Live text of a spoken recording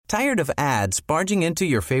Tired of ads barging into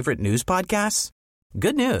your favorite news podcasts?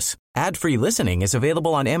 Good news. Ad-free listening is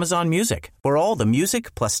available on Amazon Music for all the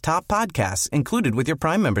music plus top podcasts included with your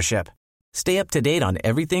Prime membership. Stay up to date on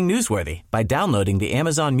everything newsworthy by downloading the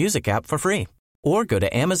Amazon Music app for free or go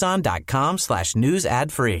to amazon.com/news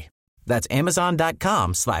ad free. That's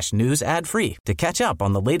amazon.com/news ad free to catch up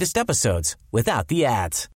on the latest episodes without the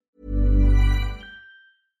ads.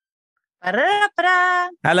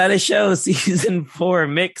 Halala Show Season 4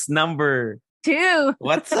 Mix number 2.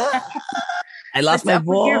 What's up? I lost my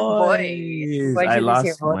voice. I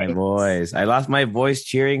lost my voice. I lost my voice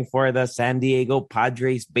cheering for the San Diego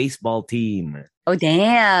Padres baseball team. Oh,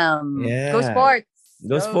 damn. Yeah. Go Sports.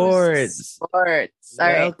 Go Sports. Sports. All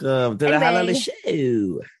right. Welcome to the Halala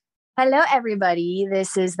Show. Hello, everybody.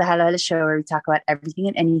 This is the Halala Show where we talk about everything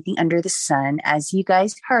and anything under the sun. As you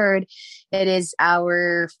guys heard, it is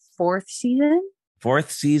our 4th season.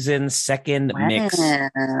 4th season, second mix.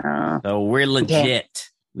 So we're legit. Okay.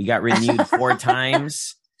 We got renewed 4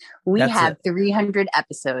 times. We have 300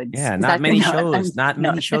 episodes. Yeah, not many shows. Not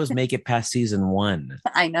many shows make it past season 1.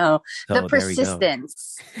 I know. So the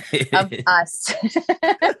persistence of us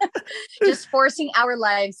just forcing our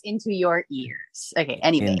lives into your ears. Okay,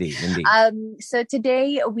 anyway. Indeed. So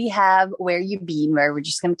today we have Where You Been, where we're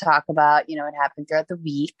just going to talk about, what happened throughout the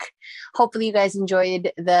week. Hopefully you guys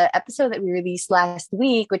enjoyed the episode that we released last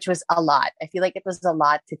week, which was a lot. I feel like it was a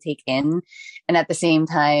lot to take in. And at the same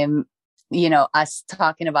time, us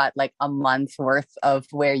talking about like a month worth of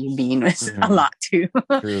Where You Been was a lot too.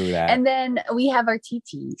 True that. And then we have our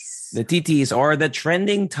TTs. The TTs, or the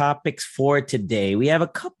trending topics for today. We have a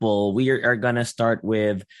couple. We are going to start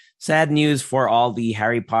with sad news for all the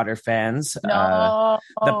Harry Potter fans. No.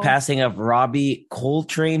 The passing of Robbie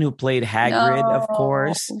Coltrane, who played Hagrid, of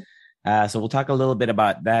course. So we'll talk a little bit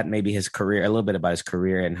about that, maybe his career, a little bit about his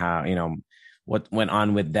career and how, what went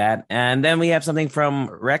on with that. And then we have something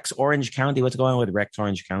from Rex Orange County. What's going on with Rex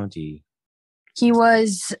Orange County? He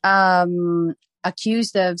was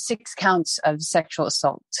accused of 6 counts of sexual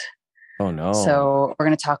assault. Oh, no. So we're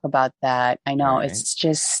going to talk about that. I know It's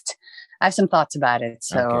just, I have some thoughts about it.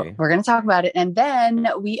 So we're going to talk about it. And then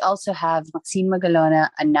we also have Maxine Magalona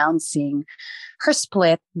announcing her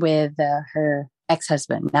split with her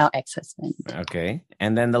now ex-husband. Okay.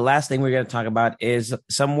 And then the last thing we're going to talk about is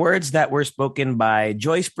some words that were spoken by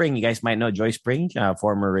Joy Spring. You guys might know Joy Spring,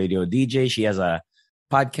 former radio DJ. She has a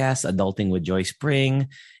podcast, Adulting with Joy Spring.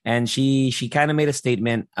 And she kind of made a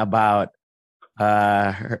statement about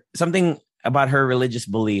something about her religious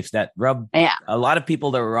beliefs that rub a lot of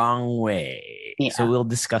people the wrong way. Yeah. So we'll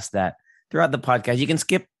discuss that throughout the podcast. You can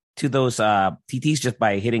skip to those TTs just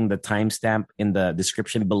by hitting the timestamp in the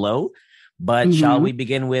description below. But shall we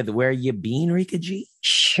begin with Where You Been, Rika G?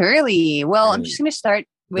 Surely. Well, I'm just going to start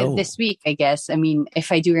with this week, I guess. I mean,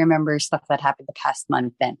 if I do remember stuff that happened the past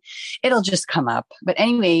month, then it'll just come up. But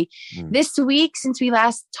anyway, this week, since we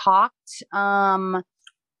last talked,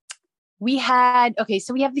 we have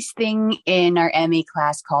this thing in our MA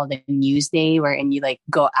class called a news day, wherein you like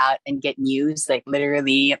go out and get news, like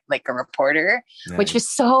literally like a reporter, which is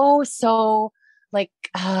so like,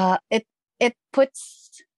 it puts...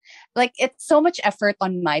 like, it's so much effort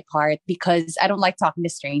on my part because I don't like talking to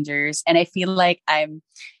strangers. And I feel like I'm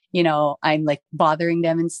like bothering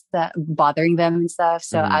them and stuff.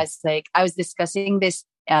 So I was discussing this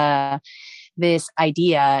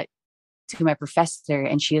idea to my professor,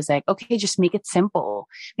 and she was like, okay, just make it simple.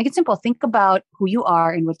 Think about who you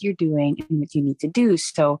are and what you're doing and what you need to do.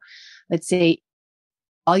 So let's say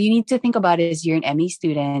all you need to think about is you're an ME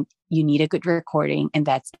student. You need a good recording, and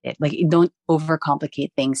that's it. Like, don't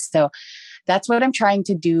overcomplicate things. So that's what I'm trying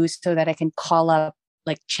to do so that I can call up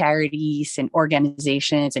like charities and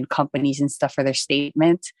organizations and companies and stuff for their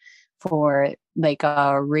statement for like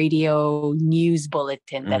a radio news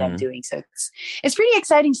bulletin that I'm doing. So it's pretty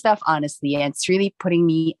exciting stuff, honestly. And it's really putting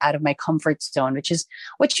me out of my comfort zone, which is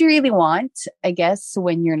what you really want, I guess,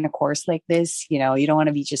 when you're in a course like this. You don't want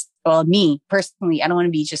to be me personally, I don't want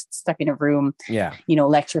to be just stuck in a room,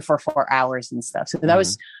 lecture for 4 hours and stuff. So that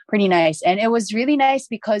was pretty nice. And it was really nice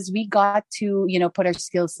because we got to, put our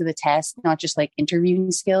skills to the test, not just like interviewing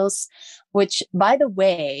skills, which, by the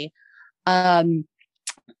way,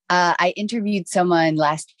 I interviewed someone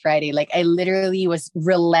last Friday. Like, I literally was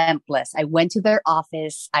relentless. I went to their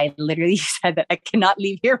office. I literally said that I cannot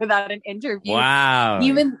leave here without an interview. Wow.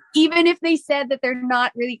 Even if they said that they're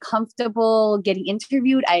not really comfortable getting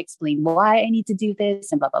interviewed, I explained why I need to do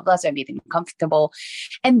this and blah, blah, blah. So I made them comfortable.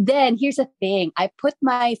 And then here's the thing. I put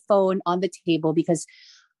my phone on the table because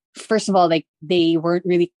first of all, like they weren't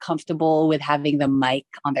really comfortable with having the mic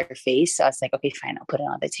on their face. So I was like, okay, fine, I'll put it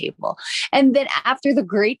on the table. And then after the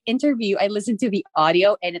great interview, I listened to the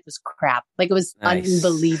audio and it was crap. Like it was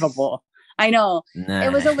unbelievable. I know. Nice.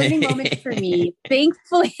 It was a learning moment for me.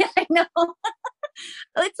 Thankfully, I know.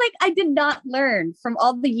 It's like I did not learn from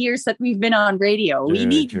all the years that we've been on radio. We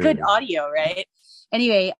need good audio, right?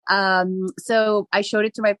 Anyway, so I showed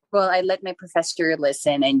it to I let my professor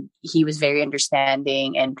listen, and he was very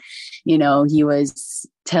understanding. And, you know, he was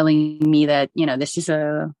telling me that, you know, this is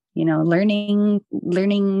a, you know, learning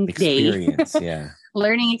experience, day. Yeah.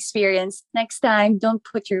 Learning experience. Next time, don't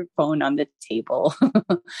put your phone on the table.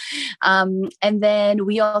 And then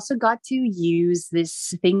we also got to use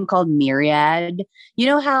this thing called Myriad. You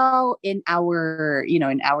know how in our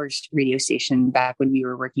radio station back when we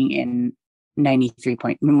were working in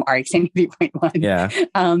 93.1. Yeah.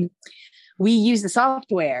 We use the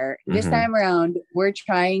software. This time around, we're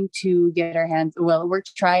trying to we're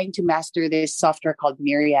trying to master this software called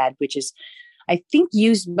Myriad, which is, I think,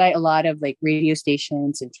 used by a lot of like radio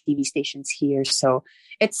stations and TV stations here. So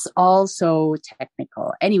it's all so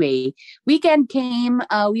technical. Anyway, weekend came.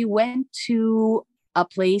 We went to a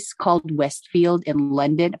place called Westfield in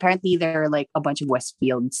London. Apparently, there are like a bunch of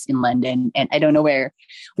Westfields in London, and I don't know where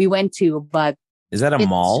we went to, but is that a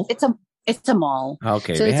mall? It's a mall.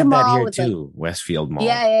 Okay, so they have that here too, like, Westfield Mall.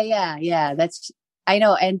 Yeah. I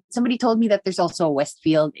know, and somebody told me that there's also a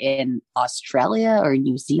Westfield in Australia or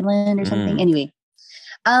New Zealand or something. Anyway,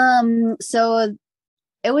 so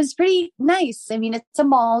it was pretty nice. I mean, it's a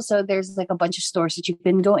mall, so there's like a bunch of stores that you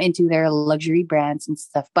can go into. There are luxury brands and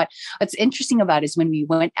stuff. But what's interesting about it is when we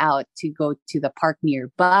went out to go to the park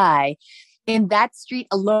nearby, in that street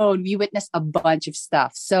alone, we witnessed a bunch of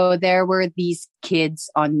stuff. So there were these kids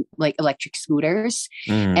on like electric scooters,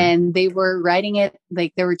 and they were riding it.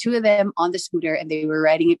 Like there were two of them on the scooter, and they were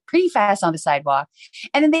riding it pretty fast on the sidewalk.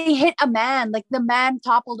 And then they hit a man. Like the man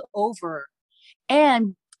toppled over,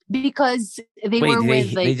 and because they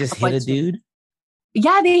they just hit a dude.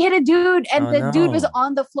 Yeah, they hit a dude, and dude was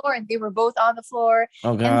on the floor, and they were both on the floor.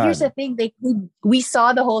 Oh, God. And here's the thing: we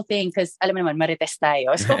saw the whole thing because alam mo naman marites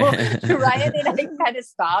tayo. So Ryan and I kind of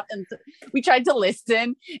stopped and we tried to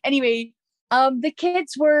listen. Anyway, the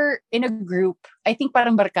kids were in a group. I think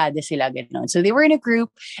parang barkada sila ganon. So they were in a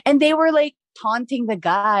group, and they were like taunting the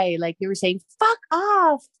guy, like they were saying "fuck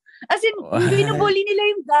off." As in, binubully nila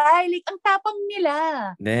yung guy. Like, ang tapang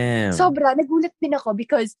nila. Damn. Sobra, nagulat din ako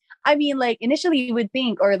because, I mean, like, initially you would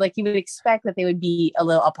think, or like, you would expect that they would be a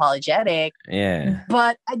little apologetic. Yeah.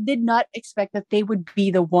 But I did not expect that they would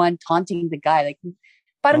be the one taunting the guy. Like,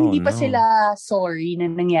 parang hindi pa sila sorry na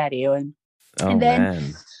nangyari yun. And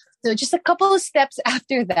then, so just a couple of steps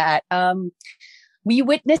after that, we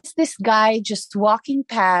witnessed this guy just walking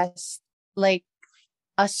past, like,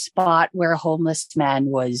 a spot where a homeless man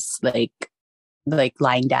was like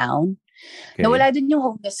lying down. Okay. Nawala dun yung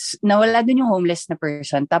homeless na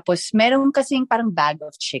person. Tapos meron kasing parang bag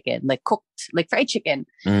of chicken, like cooked, like fried chicken,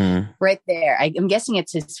 right there. I'm guessing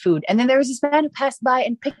it's his food. And then there was this man who passed by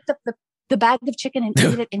and picked up the bag of chicken and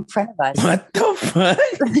ate it in front of us. What the fuck?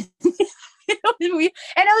 And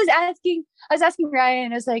I was asking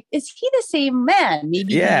Ryan, I was like, is he the same man?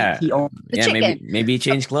 Maybe he owned the chicken. Maybe he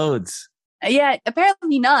changed clothes. Yeah,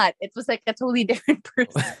 apparently not. It was like a totally different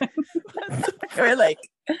person. We're like,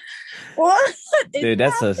 what? Dude,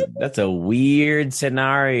 that's a weird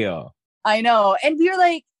scenario. I know. And we were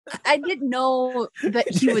like, I didn't know that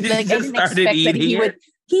he would like, I didn't expect that he would.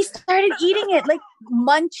 He started eating it, like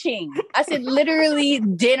munching. I said, literally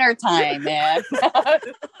dinner time, man.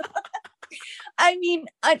 I mean,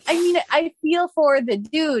 I feel for the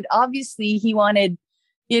dude. Obviously, he wanted,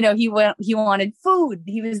 he wanted food.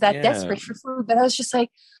 He was that desperate for food. But I was just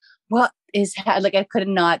like, what is like? I could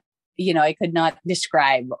not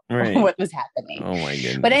describe what was happening. Oh my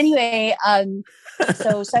goodness. But anyway,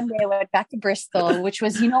 so Sunday I went back to Bristol, which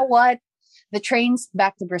was, you know what? The trains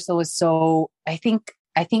back to Bristol was so, I think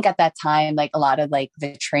at that time, like a lot of like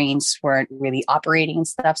the trains weren't really operating and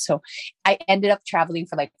stuff. So I ended up traveling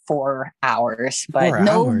for like 4 hours, but 4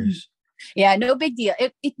 hours. Yeah, no big deal.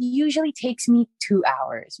 It usually takes me 2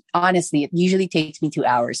 hours. Honestly, it usually takes me 2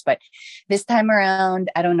 hours. But this time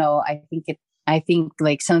around, I don't know. I think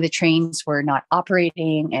like some of the trains were not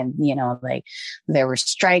operating, and like there were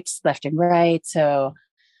strikes left and right. So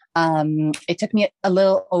it took me a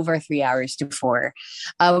little over 3 hours to 4,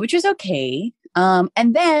 which was okay.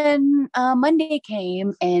 And then Monday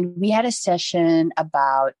came, and we had a session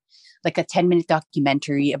about like a 10-minute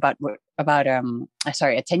documentary about a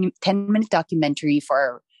 10-minute documentary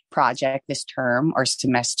for project this term or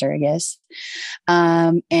semester, I guess.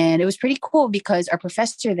 And it was pretty cool because our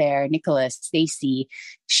professor there, Nicholas Stacy,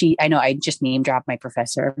 I know I just name dropped my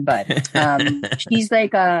professor, but she's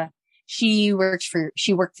like she worked for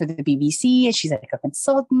the BBC, and she's like a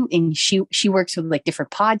consultant, and she works with like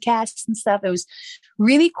different podcasts and stuff. It was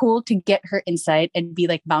really cool to get her insight and be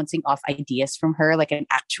like bouncing off ideas from her, like an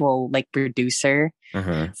actual like producer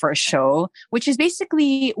for a show, which is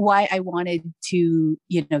basically why I wanted to,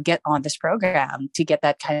 get on this program, to get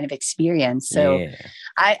that kind of experience. So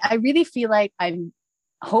I really feel like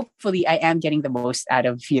hopefully I am getting the most out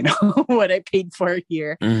of, what I paid for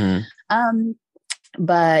here.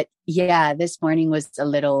 But yeah, this morning was a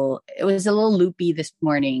little loopy this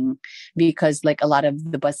morning because like a lot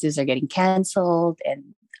of the buses are getting canceled, and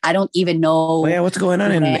I don't even know. Oh, yeah, what's going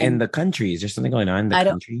on in the country? Is there something going on in the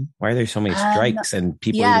country? Why are there so many strikes and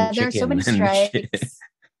people eating chicken? Yeah, there are so many strikes.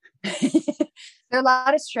 There are a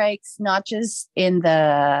lot of strikes, not just in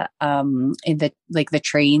the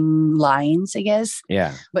train lines, I guess.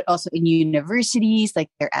 Yeah. But also in universities, like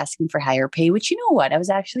they're asking for higher pay, which, you know what? I was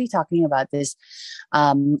actually talking about this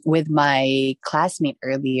with my classmate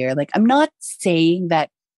earlier. Like, I'm not saying that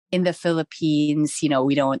in the Philippines,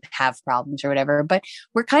 we don't have problems or whatever, but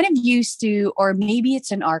we're kind of used to, or maybe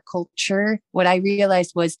it's in our culture. What I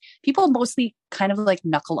realized was people mostly kind of like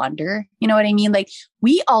knuckle under, you know what I mean? Like,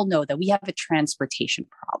 we all know that we have a transportation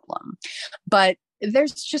problem, but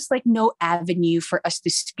there's just like no avenue for us to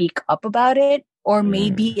speak up about it. Or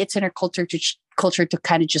maybe it's in our culture to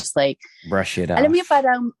kind of just like brush it off. Alam mo,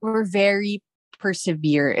 parang we're very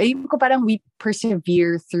persevere. We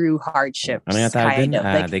persevere through hardships. Kind of.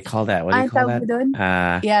 Like, they call that, what do you call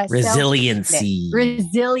that? Resiliency.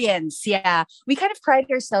 Resilience. Yeah. We kind of pride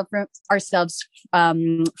ourselves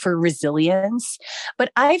for resilience,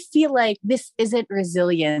 but I feel like this isn't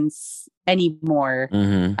resilience anymore.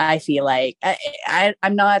 I feel like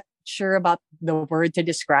I'm not sure about the word to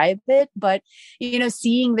describe it, but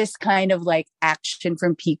seeing this kind of like action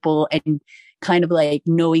from people and kind of like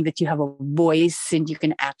knowing that you have a voice and you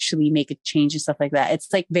can actually make a change and stuff like that.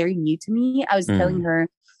 It's like very new to me. I was telling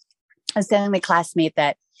my classmate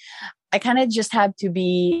that I kind of just have to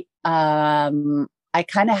be, what do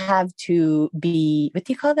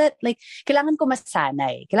you call that? Like, kailangan ko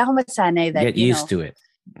masanay that, get used to it.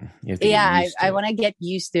 I want to get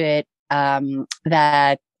used to it.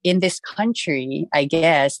 That in this country, I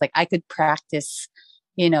guess, like I could practice,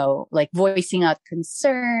 like voicing out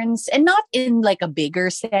concerns, and not in like a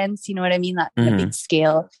bigger sense, you know what I mean? Not in a big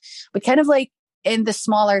scale, but kind of like in the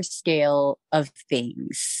smaller scale of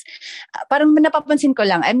things. Parang napapansin ko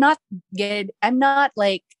lang, I'm not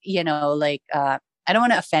like, I don't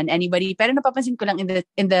want to offend anybody, pero napapansin ko lang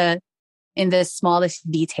in the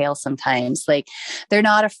smallest detail sometimes. Like, they're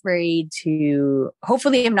not afraid to,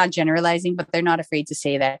 hopefully I'm not generalizing, but they're not afraid to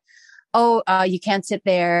say that, you can't sit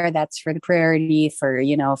there. That's for the priority for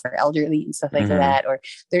elderly and stuff like that. Or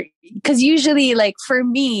because usually, like for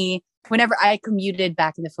me, whenever I commuted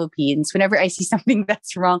back in the Philippines, whenever I see something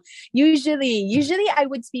that's wrong, usually I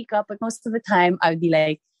would speak up, but most of the time I would be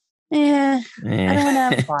like, I don't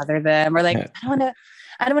want to bother them, or like, I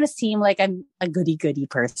don't want to seem like I'm a goody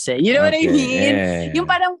person. You know what I mean? Yeah. Yung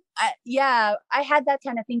parang, I had that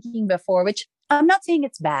kind of thinking before, which I'm not saying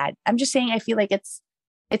it's bad. I'm just saying I feel like it's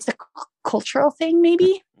a cultural thing,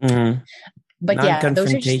 maybe. But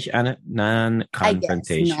those are just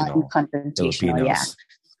non-confrontational. Non-confrontational, yeah.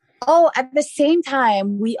 Oh, at the same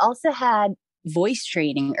time, we also had voice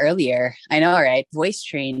training earlier. I know, right? Voice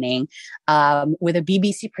training with a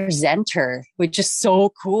BBC presenter, which is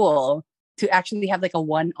so cool to actually have like a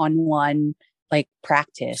one-on-one like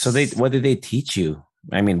practice. So what did they teach you?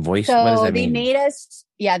 I mean, voice. So what does that mean?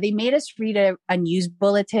 They made us read a news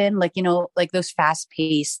bulletin, like, like those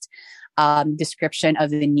fast-paced description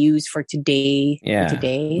of the news for today. Yeah. For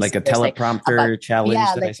today. Like a teleprompter challenge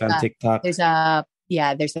that I saw on TikTok. There's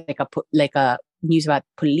like a news about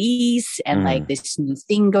police and like this new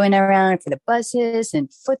thing going around for the buses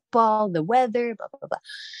and football, the weather, blah, blah, blah.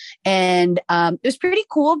 And it was pretty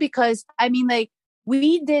cool because, I mean, like,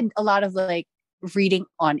 we did a lot of like reading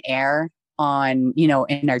on air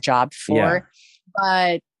in our job before,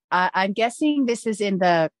 but I'm guessing this is in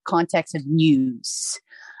the context of news,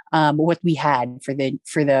 what we had for the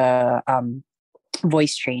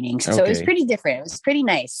voice training. So it was pretty different. It was pretty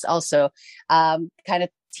nice. Also, kind of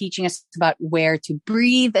teaching us about where to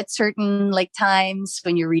breathe at certain like times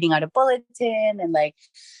when you're reading out a bulletin, and like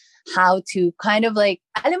how to kind of like,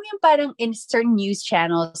 alam mo yung parang in certain news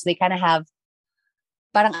channels, they kind of have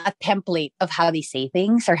parang a template of how they say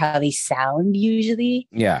things or how they sound usually.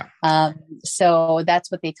 Yeah. So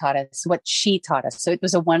that's what they taught us, what she taught us. So it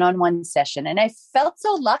was a one-on-one session. And I felt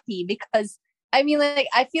so lucky because, I mean, like,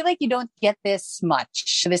 I feel like you don't get this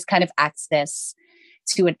kind of access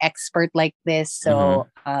to an expert like this. So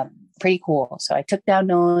pretty cool. So I took down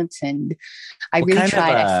notes and I really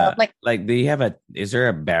tried. I felt like, is there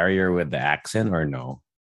a barrier with the accent or no?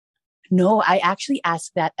 No, I actually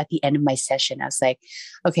asked that at the end of my session. I was like,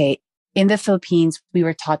 okay, in the Philippines, we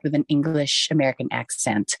were taught with an English American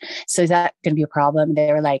accent. So is that going to be a problem? And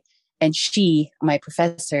they were like, and my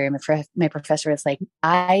professor was like,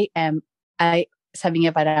 sabi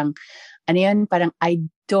niya parang, ano yun, parang I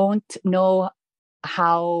don't know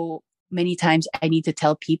how many times I need to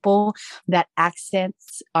tell people that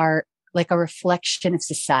accents are like a reflection of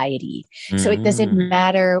society. So it doesn't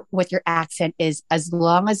matter what your accent is, as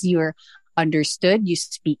long as you're understood, you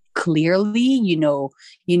speak clearly, you know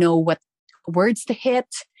what words to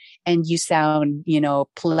hit, and you sound,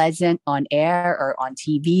 pleasant on air or on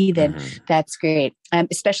TV, then that's great.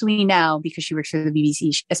 Especially now, because she works for the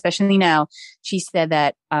BBC, especially now, she said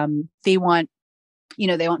that they want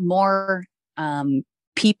more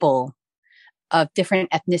people of different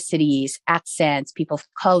ethnicities, accents, people of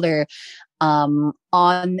color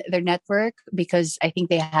on their network, because I think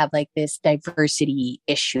they have like this diversity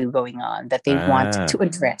issue going on that they want to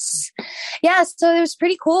address. Yeah, so it was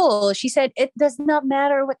pretty cool. She said it does not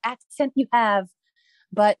matter what accent you have,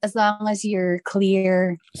 but as long as you're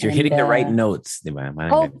clear. So you're hitting the right notes.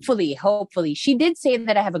 Hopefully. She did say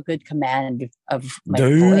that I have a good command of my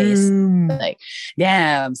voice. Like,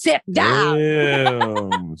 damn, sit down.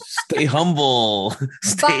 Damn. Stay humble.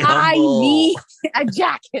 I need a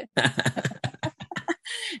jacket.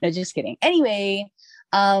 No, just kidding. Anyway,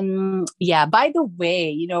 by the way,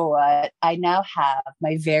 you know what? I now have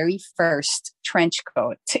my very first trench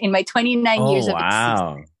coat in my 29 years of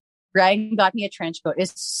existence. Ryan got me a trench coat.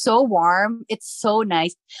 It's so warm. It's so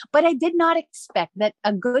nice. But I did not expect that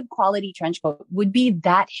a good quality trench coat would be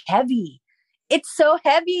that heavy. It's so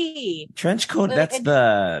heavy. Trench coat, that's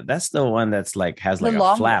the one that's like has like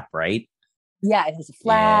a flap, right? Yeah, it has a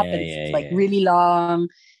flap and it's like really long.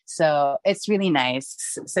 So it's really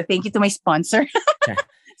nice. So thank you to my sponsor.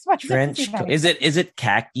 Trench coat. Is it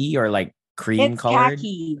khaki or like cream colored?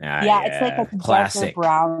 Khaki. It's like a classic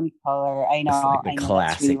brown color. I know. It's like the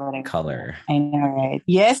classic really color. I know, right?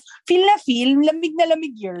 Yes. Feel. Lamig na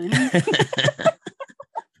lamig yun.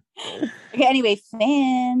 Okay, anyway,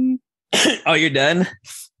 Finn. Oh, you're done?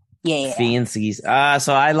 Yeah. Fancies.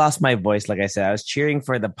 So I lost my voice, like I said. I was cheering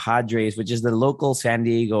for the Padres, which is the local San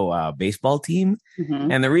Diego baseball team.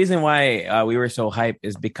 Mm-hmm. And the reason why we were so hyped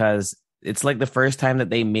is because it's like the first time that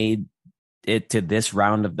they made it to this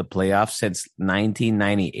round of the playoffs since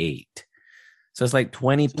 1998. So it's like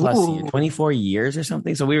 24 years or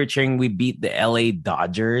something. So we were cheering. We beat the LA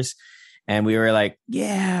Dodgers and we were like,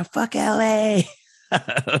 yeah, fuck LA.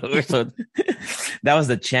 So that was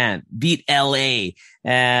the chant, beat LA.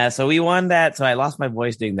 So we won that. So I lost my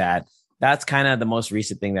voice doing that. That's kind of the most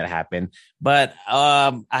recent thing that happened. But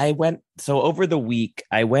over the week,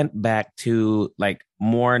 I went back to like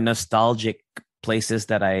more nostalgic places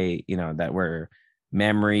that that were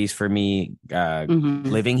memories for me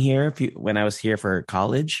living here when I was here for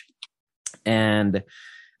college. And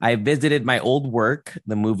I visited my old work,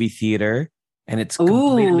 the movie theater. And it's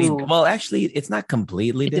completely actually, it's not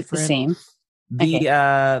completely different. It's the same.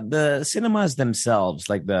 The cinemas themselves,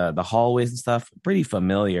 like the hallways and stuff, pretty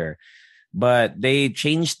familiar. But they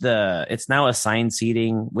changed it's now assigned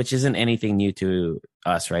seating, which isn't anything new to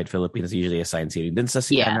us, right? Philippines usually assigned seating. Dun sa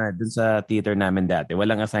theater namin dati,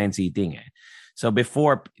 walang assigned seating eh. So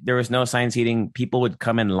before there was no assigned seating, people would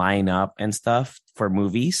come and line up and stuff for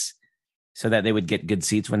movies so that they would get good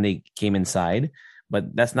seats when they came inside.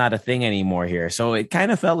 But that's not a thing anymore here. So it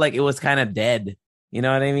kind of felt like it was kind of dead. You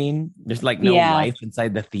know what I mean? There's like no life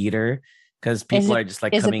inside the theater because people are just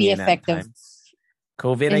like coming in at times.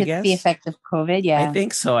 COVID, I guess. The effect of COVID, yeah. I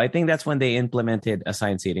think so. I think that's when they implemented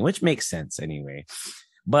assigned seating, which makes sense anyway.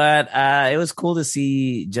 But it was cool to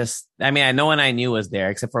see no one I knew was there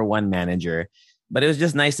except for one manager. But it was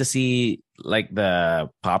just nice to see like the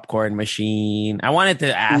popcorn machine. I wanted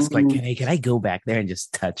to ask like, can I go back there and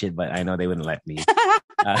just touch it? But I know they wouldn't let me. Can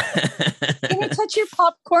I touch your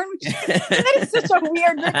popcorn machine? That is such a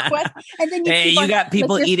weird request. And then you got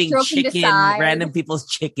people eating chicken, random people's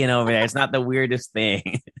chicken over there. It's not the weirdest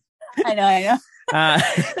thing. I know.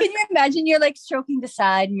 Can you imagine you're like stroking the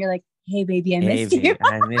side and you're like, hey, baby, I missed you.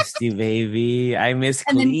 I missed you, baby. I miss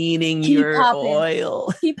cleaning your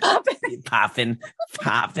oil. Keep popping.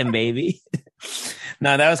 Popping, baby.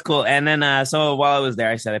 No, that was cool. And then, so while I was there,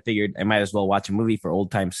 I said I figured I might as well watch a movie for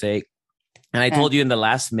old time's sake. And I told you in the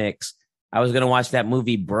last mix, I was going to watch that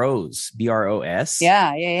movie Bros, Bros.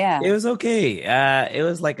 Yeah, yeah, yeah. It was okay. It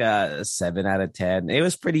was like a 7 out of 10. It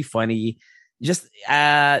was pretty funny. Just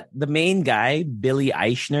the main guy, Billy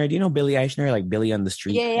Eichner. Do you know Billy Eichner? Like Billy on the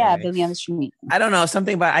Street? Yeah, Billy on the Street. I don't know,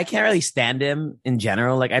 something about I can't really stand him in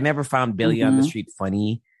general. Like I never found Billy on the Street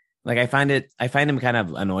funny. Like I find him kind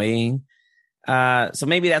of annoying. So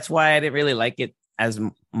maybe that's why I didn't really like it as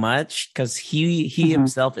much, because he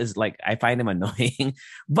himself is like, I find him annoying,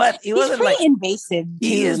 but he wasn't pretty like invasive too.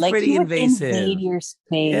 He is like, pretty he invasive. Invade your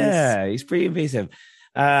space. Yeah, he's pretty invasive.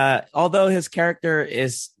 Although his character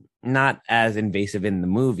is not as invasive in the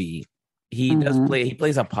movie, he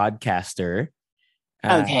plays a podcaster.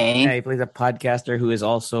 Okay. Yeah, he plays a podcaster who is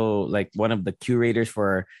also like one of the curators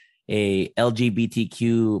for a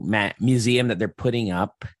LGBTQ museum that they're putting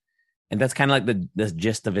up. And that's kind of like the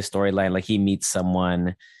gist of his storyline. Like he meets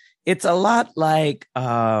someone. It's a lot like it's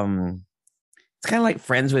kind of like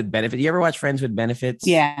Friends with Benefits. You ever watch Friends with Benefits?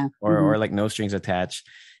 Yeah. Or like No Strings Attached.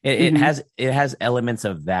 It has elements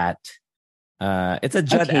of that. It's a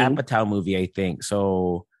Judd Apatow movie, I think.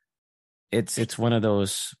 So it's one of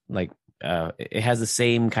those like it has the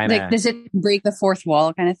same kind of like, does it break the fourth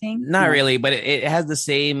wall kind of thing? Not really, but it has the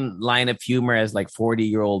same line of humor as like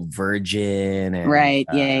 40-Year-Old Virgin and right.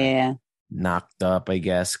 Yeah. Knocked Up, I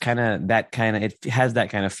guess. It has that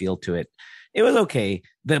kind of feel to it. It was okay.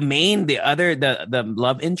 The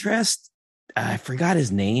love interest, I forgot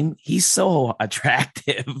his name. He's so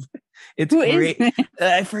attractive. It's great.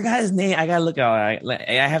 I forgot his name. I gotta look out.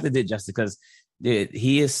 I have to do it justice because dude,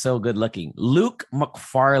 he is so good looking. Luke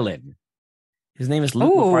McFarlane. His name is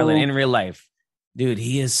Luke McFarlane in real life. Dude,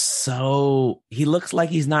 he looks like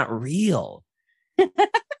he's not real.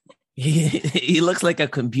 he looks like a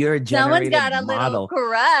computer generated model.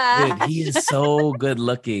 Dude, he is so good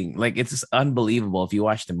looking. Like it's just unbelievable if you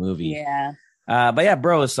watch the movie. Yeah. But yeah,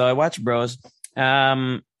 Bros. So I watched Bros.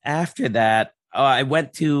 After that, I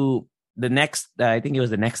went to the next, I think it was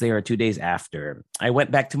the next day or 2 days after, I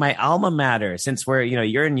went back to my alma mater. Since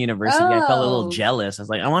you're in university, I felt a little jealous. I was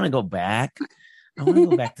like, I want to go back. I want to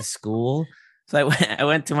go back to school. So I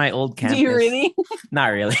went to my old campus. Do you really? Not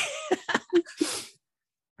really.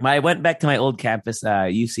 I went back to my old campus,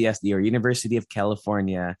 UCSD, or University of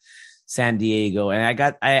California, San Diego.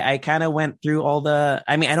 And I kind of went through I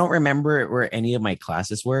don't remember where any of my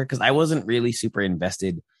classes were because I wasn't really super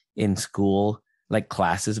invested in school, like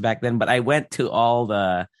classes back then. But I went to all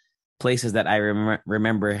the places that I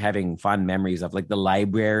remember having fond memories of. Like the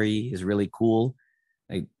library is really cool.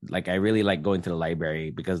 Like I really like going to the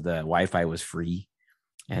library because the Wi-Fi was free.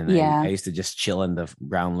 And I used to just chill in the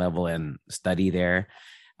ground level and study there.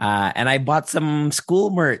 And I bought some school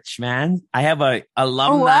merch, man. I have a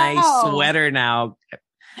alumni sweater now.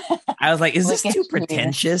 I was like, is this too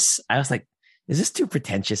pretentious? I was like, is this too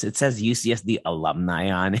pretentious? It says UCSD alumni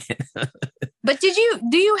on it. But do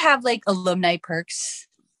you have like alumni perks?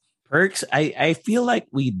 Perks? I feel like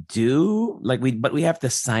we do, but we have to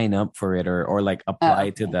sign up for it or like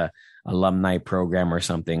apply to the alumni program or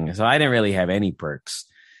something. So I didn't really have any perks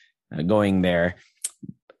going there.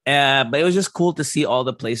 But it was just cool to see all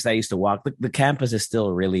the places I used to walk. The campus is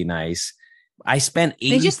still really nice. I spent $84.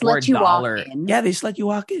 They just let you walk in? Yeah, they just let you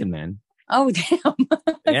walk in, man. Oh, damn.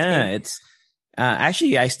 Okay. Yeah, it's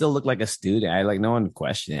actually I still look like a student. I like no one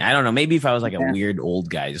questioned it. I don't know. Maybe if I was like a weird old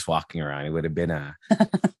guy just walking around, it would have been a.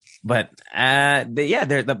 But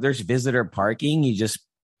there's visitor parking. You just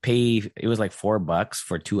pay. It was like $4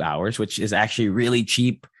 for 2 hours, which is actually really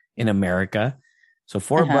cheap in America. So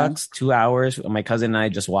 $4, 2 hours. My cousin and I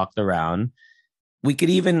just walked around. We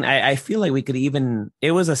could even, I feel like we could even,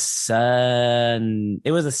 it was a Saturday.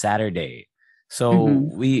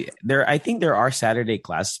 So I think there are Saturday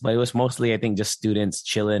classes, but it was mostly, I think, just students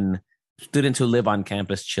who live on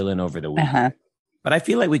campus chilling over the week. But I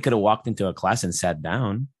feel like we could have walked into a class and sat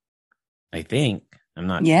down. I think. I'm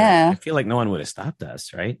not sure. I feel like no one would have stopped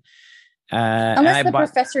us, right? Unless the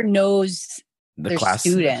professor knows their class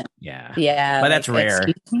student. Yeah. But that's rare.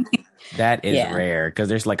 That is rare because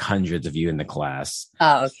there's like hundreds of you in the class.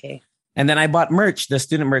 Oh, okay. And then I bought merch, the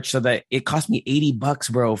student merch, so that it cost me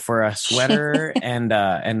 $80, bro, for a sweater and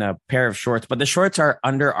a pair of shorts. But the shorts are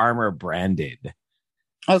Under Armour branded.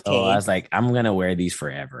 Okay. So I was like, I'm gonna wear these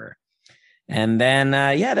forever. And then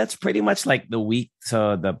that's pretty much like the week.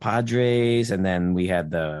 So the Padres, and then we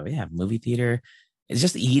had the movie theater. It's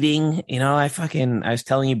just eating, I was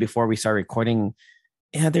telling you before we started recording,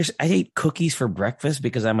 I ate cookies for breakfast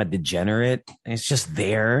because I'm a degenerate. It's just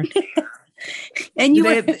there. And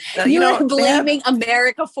you're blaming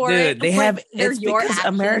America for it. They have it's because actions.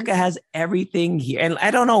 America has everything here, and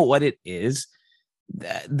I don't know what it is.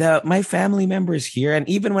 My family members here, and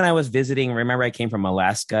even when I was visiting, remember I came from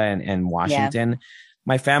Alaska and Washington.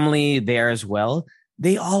 My family there as well.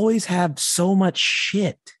 They always have so much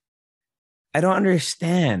shit. I don't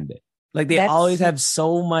understand. Like they always have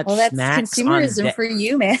so much snacks. That's consumerism for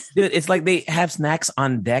you, man. Dude, it's like they have snacks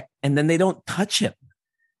on deck and then they don't touch it.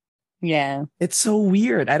 Yeah. It's so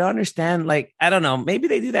weird. I don't understand. Like, I don't know. Maybe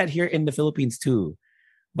they do that here in the Philippines too.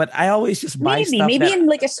 But I always just buy stuff. Maybe in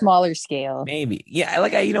like a smaller scale. Maybe. Yeah.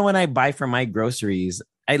 Like, when I buy for my groceries,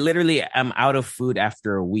 I literally am out of food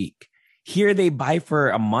after a week. Here they buy for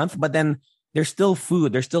a month, but then there's still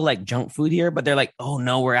food. There's still like junk food here, but they're like, oh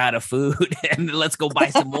no, we're out of food and let's go buy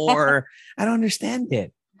some more. I don't understand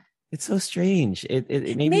it. It's so strange.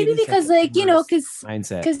 Maybe because like,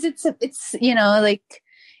 because it's, like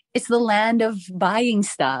it's the land of buying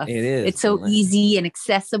stuff. It is. It's so easy and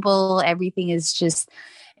accessible. Everything is just,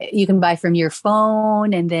 you can buy from your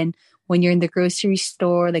phone. And then when you're in the grocery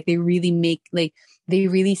store, like they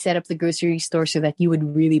really set up the grocery store so that you would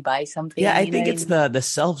really buy something. Yeah, I think it's the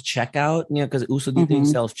self-checkout, because uso dito yung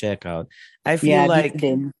self-checkout. I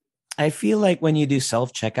feel like when you do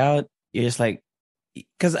self-checkout, you're just like,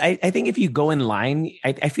 because I think if you go in line,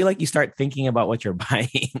 I feel like you start thinking about what you're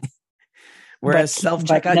buying. Whereas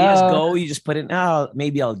self-checkout, you just put in,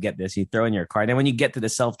 maybe I'll get this. You throw in your card. And when you get to the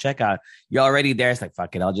self-checkout, you're already there. It's like,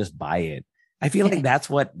 fuck it, I'll just buy it. I feel like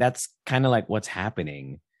that's kind of like what's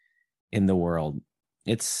happening in the world.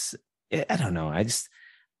 I don't know. I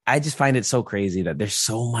just find it so crazy that there's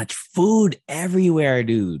so much food everywhere,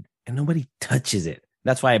 dude, and nobody touches it.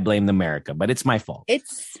 That's why I blame America, but it's my fault.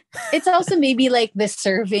 It's also maybe like the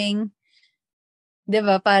serving.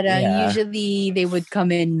 Diba? Parang usually they would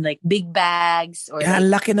come in like big bags or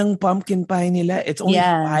laki ng pumpkin pie nila. It's only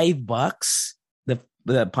 $5.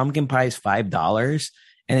 The pumpkin pie is $5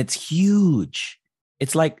 and it's huge.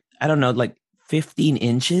 It's like, I don't know, like 15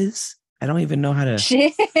 inches. I don't even know how to.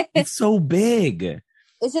 Shit. It's so big.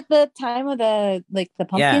 Is it the time of the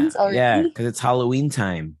pumpkins already? Yeah, because it's Halloween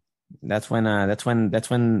time. That's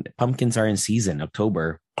when pumpkins are in season.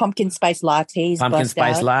 October. Pumpkin spice lattes. Pumpkin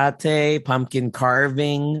spice latte, pumpkin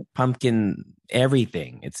carving, pumpkin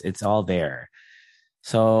everything. It's all there.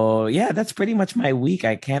 So yeah, that's pretty much my week.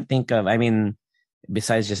 I can't think of. I mean,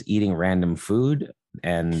 besides just eating random food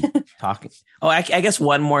and talking. Oh, I guess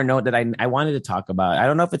one more note that I wanted to talk about. I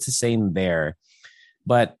don't know if it's the same there,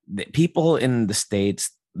 but the people in the States,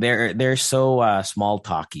 they're so small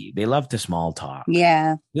talky. They love to small talk.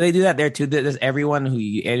 Yeah. Do they do that there too? Does everyone who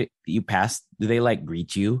you pass, do they like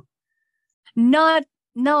greet you? Not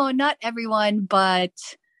everyone, but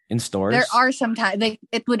in stores there are sometimes like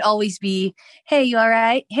it would always be, hey, you all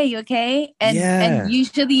right? Hey, you okay? And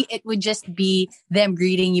usually it would just be them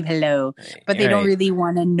greeting you hello, but they don't really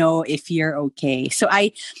want to know if you're okay. So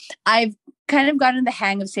I've kind of gotten the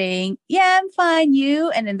hang of saying, yeah, I'm fine, you,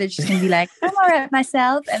 and then they're just gonna be like, I'm all right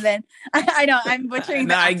myself, and then I know I'm butchering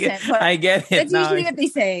the accent, I get it. That's usually what they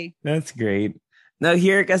say. That's great. No,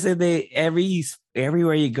 here, because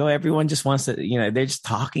everywhere you go, everyone just wants to, they're just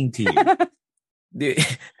talking to you. Dude,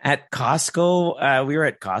 at Costco, we were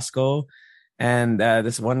at Costco, and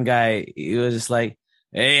this one guy, he was just like,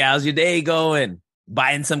 hey, how's your day going?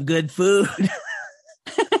 Buying some good food?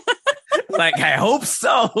 Like, I hope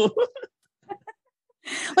so.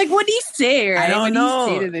 Like, what do you say? Right? I don't know.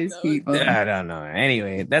 Do you say to those people? I don't know.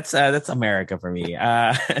 Anyway, that's America for me.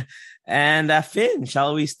 And Finn,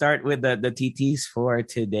 shall we start with the TTs for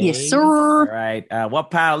today? Yes, sir. All right.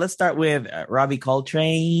 Pal? Let's start with Robbie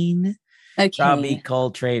Coltrane. Okay. Robbie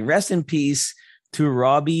Coltrane. Rest in peace to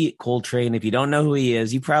Robbie Coltrane. If you don't know who he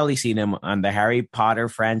is, you've probably seen him on the Harry Potter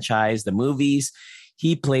franchise, the movies.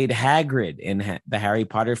 He played Hagrid in the Harry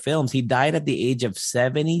Potter films. He died at the age of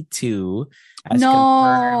 72, as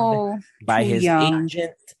confirmed by his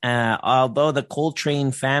agent. Although the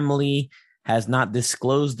Coltrane family has not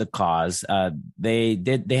disclosed the cause, they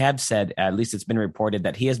have said, at least it's been reported,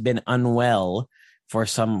 that he has been unwell for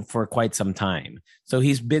quite some time. So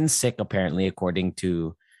he's been sick, apparently, according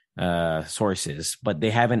to sources, but they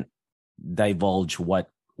haven't divulged what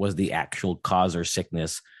was the actual cause or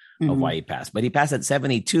sickness of why he passed. But he passed at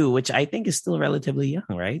 72, which I think is still relatively young,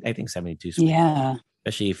 right? I think 72 is young,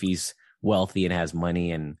 especially if he's wealthy and has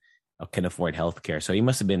money and can afford healthcare. So he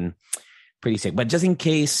must have been pretty sick. But just in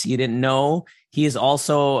case you didn't know, he is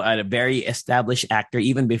also a very established actor,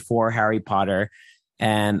 even before Harry Potter.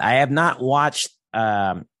 And I have not watched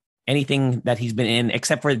anything that he's been in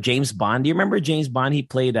except for James Bond. Do you remember James Bond? He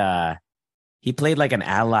played like an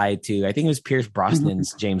ally to, I think it was Pierce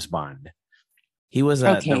Brosnan's James Bond. He was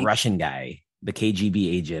the Russian guy, the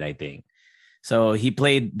KGB agent, I think. So he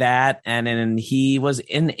played that, and then he was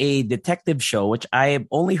in a detective show, which I have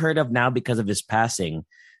only heard of now because of his passing.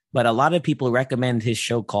 But a lot of people recommend his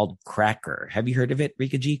show called Cracker. Have you heard of it,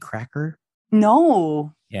 Rika G? Cracker?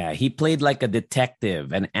 No. Yeah, he played like a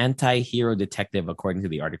detective, an anti-hero detective, according to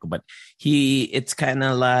the article. But it's kind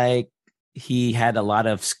of like he had a lot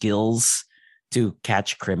of skills to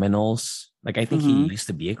catch criminals. Like I think he used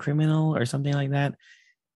to be a criminal or something like that.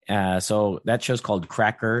 So that show's called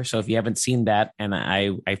Cracker. So if you haven't seen that, and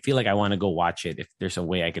I feel like I want to go watch it if there's a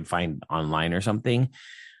way I can find online or something.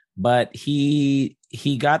 But he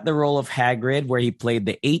got the role of Hagrid, where he played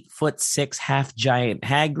the 8'6" half giant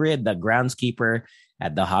Hagrid, the groundskeeper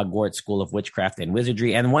at the Hogwarts School of Witchcraft and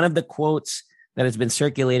Wizardry. And one of the quotes that has been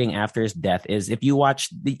circulating after his death is, did you watch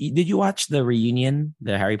the reunion,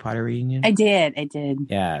 the Harry Potter reunion? I did.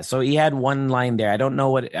 Yeah. So he had one line there. I don't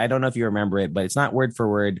know if you remember it, but it's not word for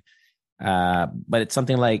word. But it's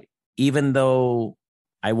something like, even though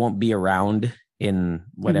I won't be around in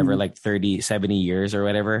whatever, like 30, 70 years or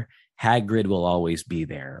whatever, Hagrid will always be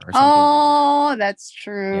there. Or something like that. That's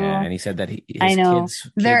true. Yeah. And he said that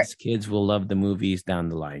his kids will love the movies down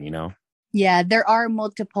the line, you know? Yeah, there are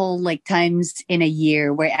multiple like times in a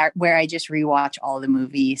year where I just rewatch all the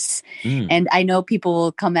movies. And I know people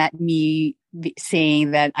will come at me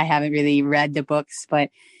saying that I haven't really read the books, but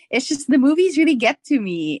it's just the movies really get to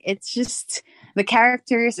me. It's just the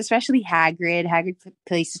characters, especially Hagrid. Hagrid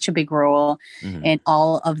plays such a big role in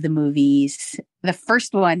all of the movies. The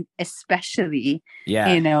first one especially,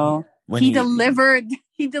 you know, he literally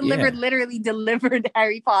delivered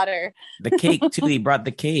Harry Potter. The cake too. He brought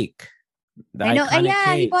the cake. I know.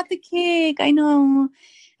 Yeah, he bought the cake. I know.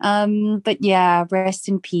 But yeah, rest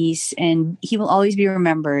in peace. And he will always be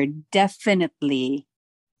remembered. Definitely.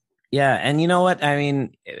 Yeah. And you know what? I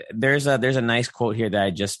mean, there's a nice quote here that I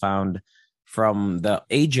just found from the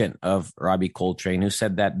agent of Robbie Coltrane, who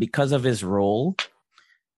said that because of his role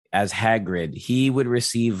as Hagrid, he would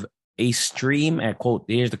receive a stream,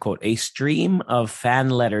 here's the quote, a stream of fan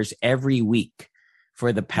letters every week.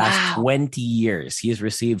 For the past 20 years, he has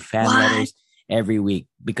received fan letters every week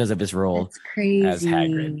because of his role as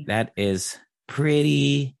Hagrid. That is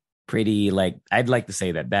pretty, like, I'd like to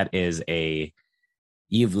say that is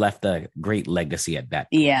you've left a great legacy at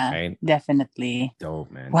that point, right? Definitely. Dope,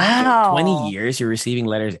 man. Wow. 20 years, you're receiving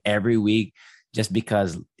letters every week just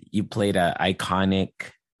because you played an iconic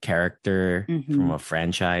character from a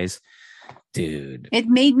franchise. Dude. It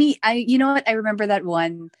made me, you know what? I remember that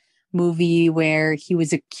one movie where he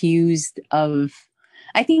was accused of,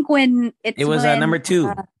 I think when it was number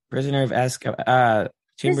 2, Prisoner of Azkaban,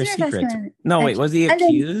 Chamber of Secrets. No, wait, was he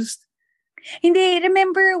accused? Hindi,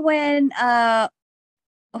 remember when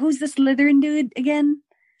who's the Slytherin dude again?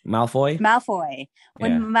 Malfoy.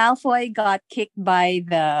 When Malfoy got kicked by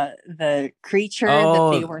the creature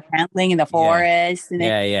that they were handling in the forest. And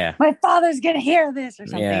my father's gonna hear this or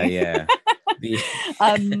something. Yeah.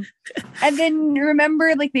 And then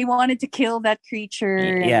remember, like, they wanted to kill that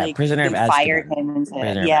creature. Yeah, like, Prisoner of Azkaban. Fired him and said,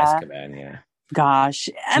 Prisoner of Azkaban, yeah. Gosh,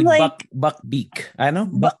 I'm like Buckbeak. I know.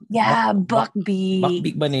 Buckbeak.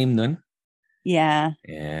 Buckbeak ba name nun? Yeah.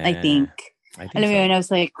 I think so. And I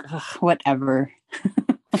was like, whatever.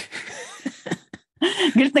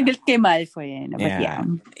 Galit na galit kay Malfoy.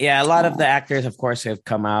 Yeah, a lot of the actors, of course, have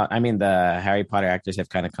come out. I mean, the Harry Potter actors have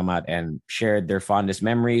kind of come out and shared their fondest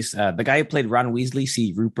memories. The guy who played Ron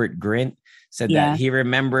Weasley, Rupert Grint, said that he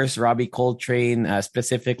remembers Robbie Coltrane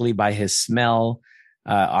specifically by his smell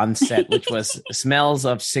on set, which was smells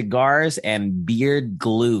of cigars and beard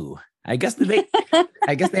glue. I guess they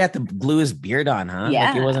had to glue his beard on, huh?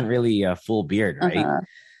 Yeah. Like, it wasn't really a full beard, right?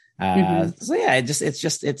 So yeah,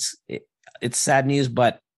 it's sad news,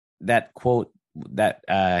 but that quote that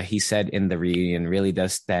he said in the reunion really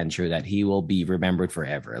does stand true, that he will be remembered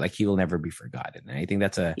forever. Like, he will never be forgotten. And I think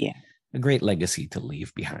that's a great legacy to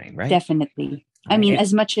leave behind, right? Definitely. I mean,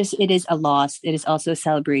 as much as it is a loss, it is also a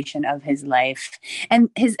celebration of his life and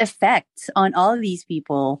his effect on all of these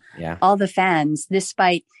people, all the fans,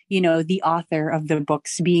 despite, you know, the author of the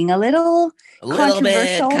books being a little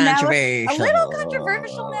controversial nowadays.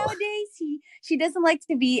 She doesn't like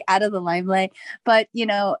to be out of the limelight. But, you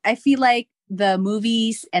know, I feel like the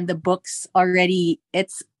movies and the books already,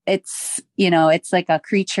 it's you know, it's like a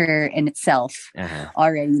creature in itself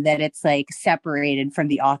already, that it's like separated from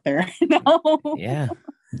the author. Yeah.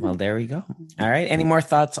 Well, there we go. All right. Any more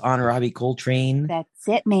thoughts on Robbie Coltrane? That's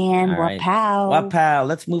it, man. Wapow.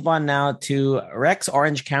 Let's move on now to Rex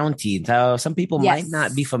Orange County. So some people might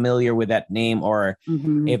not be familiar with that name, or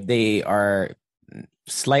if they are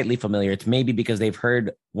slightly familiar. It's maybe because they've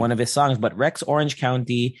heard one of his songs, but Rex Orange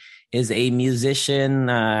County is a musician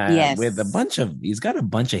with he's got a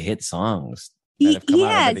bunch of hit songs that have come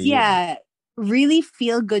out over the years. Yeah. Really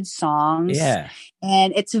feel good songs. Yeah.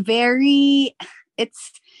 And it's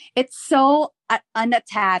so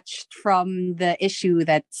unattached from the issue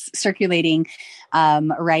that's circulating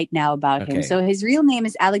right now about him. So his real name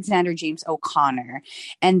is Alexander James O'Connor.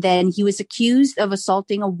 And then he was accused of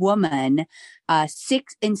assaulting a woman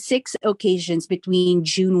six occasions between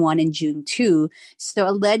June 1 and June 2. So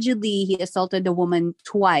allegedly he assaulted a woman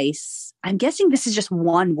twice. I'm guessing this is just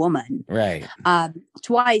one woman. Right.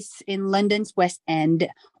 Twice in London's West End,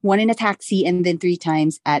 one in a taxi, and then 3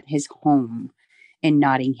 times at his home in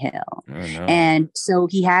Notting Hill. Oh, no. And so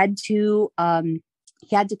he had to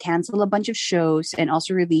cancel a bunch of shows and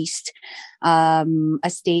also released a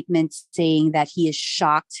statement saying that he is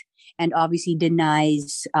shocked and obviously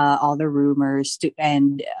denies all the rumors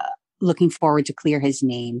and looking forward to clear his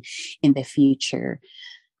name in the future.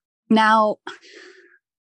 Now,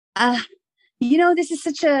 this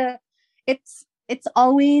is it's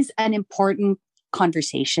always an important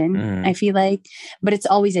conversation, I feel like, but it's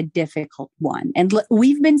always a difficult one. And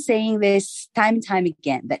we've been saying this time and time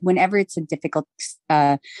again, that whenever it's a difficult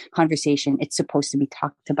conversation, it's supposed to be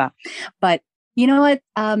talked about. But you know what?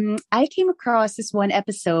 I came across this one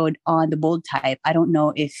episode on The Bold Type. I don't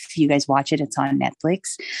know if you guys watch it. It's on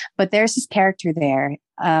Netflix. But there's this character there.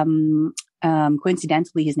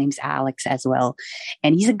 Coincidentally, his name's Alex as well.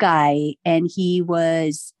 And he's a guy, and he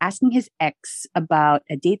was asking his ex about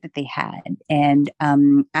a date that they had and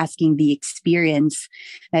asking the experience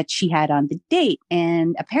that she had on the date.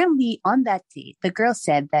 And apparently on that date, the girl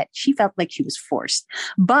said that she felt like she was forced.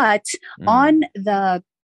 But on the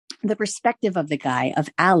perspective of the guy, of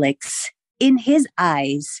Alex, in his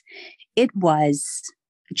eyes, it was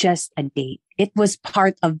just a date. It was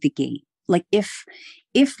part of the game. Like if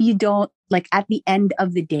you don't, like at the end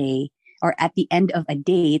of the day or at the end of a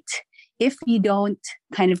date, if you don't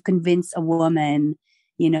kind of convince a woman,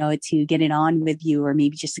 to get it on with you, or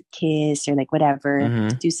maybe just a kiss or like whatever,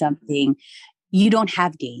 do something, you don't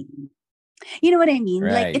have game. You know what I mean?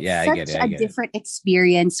 Right. Like it's such a different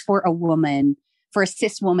experience for a woman, for a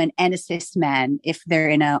cis woman and a cis man, if they're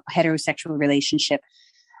in a heterosexual relationship.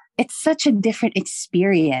 It's such a different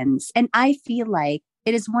experience. And I feel like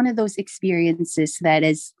it is one of those experiences that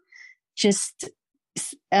is just,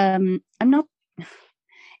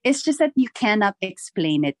 it's just that you cannot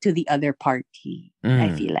explain it to the other party. I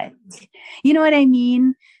feel like, you know what I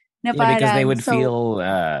mean? Because they would feel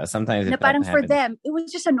sometimes for them, it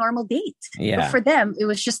was just a normal date. Yeah. But for them, it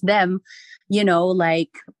was just them, like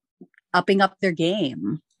upping up their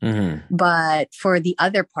game. But for the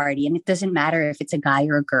other party, and it doesn't matter if it's a guy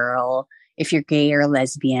or a girl, if you're gay or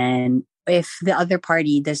lesbian, if the other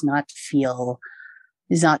party does not feel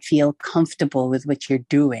comfortable with what you're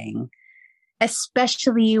doing,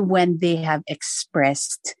 especially when they have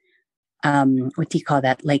expressed what do you call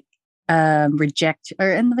that, like reject,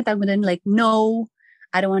 or like, no,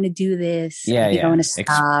 I don't want to do this. I don't want to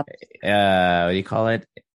stop. What do you call it?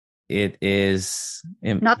 It is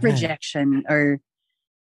not rejection, or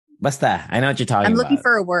basta. I know what you're talking about. I'm looking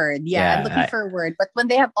for a word. I'm looking for a word. But when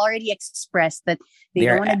they have already expressed that they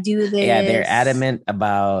don't want to do this, they're adamant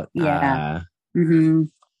about their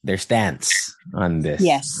stance on this.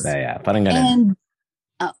 Yes. Parang ganun.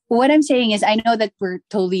 And what I'm saying is, I know that we're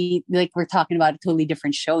talking about a totally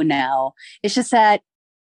different show now. It's just that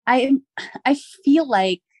I feel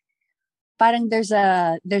like parang there's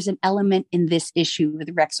an element in this issue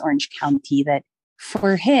with Rex Orange County that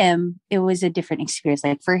for him, it was a different experience.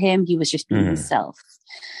 Like for him, he was just being himself.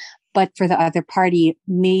 But for the other party,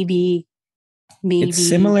 maybe it's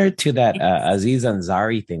similar to that Aziz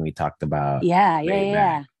Ansari thing we talked about.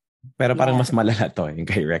 Yeah. Pero parang mas malala to yung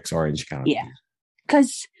kay Rex Orange County. Yeah.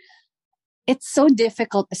 Because it's so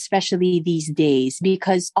difficult, especially these days,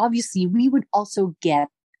 because obviously we would also get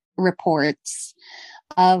reports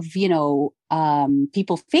of,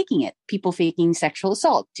 people faking sexual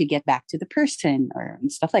assault to get back to the person or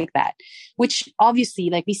stuff like that, which obviously,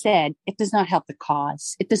 like we said, it does not help the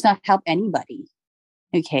cause. It does not help anybody.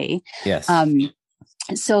 Okay. Yes.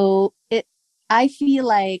 So I feel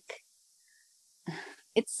like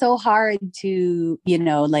it's so hard to,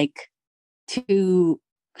 to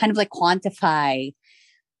kind of like quantify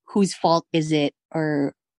whose fault is it,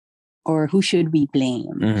 or who should we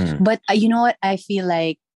blame. But you know what? I feel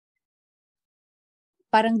like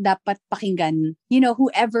parang dapat pakinggan,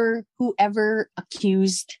 whoever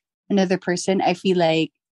accused another person, I feel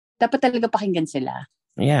like dapat talaga pakinggan sila.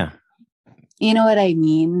 Yeah. You know what I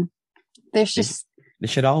mean? There's just they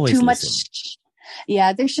should always too listen. much.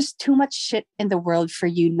 Yeah, there's just too much shit in the world for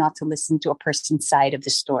you not to listen to a person's side of the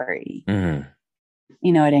story. Mm.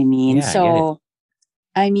 You know what I mean? Yeah, so,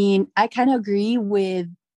 I mean, I kind of agree with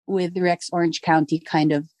Rex Orange County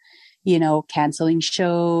kind of, canceling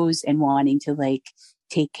shows and wanting to like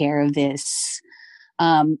take care of this.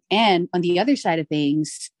 And on the other side of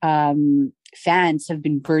things, fans have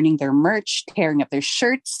been burning their merch, tearing up their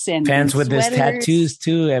shirts, and fans with sweaters. these tattoos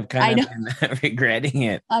too have kind of been regretting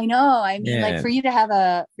it. I know. I mean, like for you to have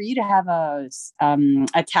a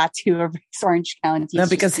tattoo of Orange County. No,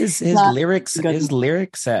 because his lyrics,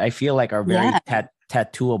 I feel like are very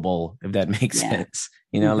tattooable, if that makes sense.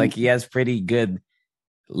 Like he has pretty good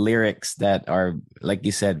lyrics that are, like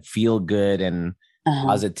you said, feel good and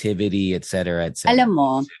positivity, etc., etc. Alam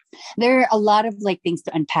mo, there are a lot of like things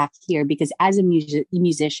to unpack here because as a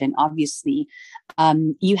musician, obviously,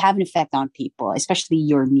 you have an effect on people, especially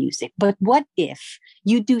your music. But what if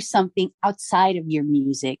you do something outside of your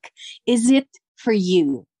music? Is it for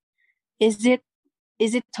you? Is it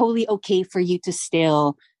totally okay for you to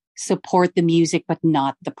still support the music but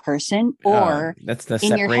not the person? Or that's the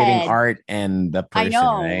separating art and the person,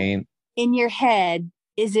 right? In your head,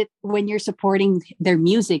 is it when you're supporting their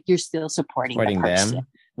music, you're still supporting the person? Them?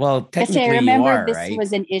 Well, technically, I remember you are, this right?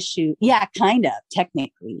 was an issue. Yeah, kind of,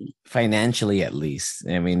 technically. Financially, at least.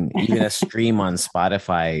 I mean, even a stream on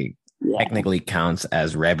Spotify technically counts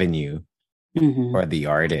as revenue for the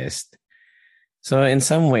artist. So in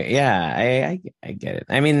some way, I get it.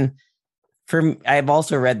 I mean, I've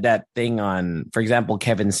also read that thing on, for example,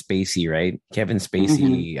 Kevin Spacey, right? Kevin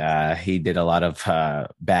Spacey, he did a lot of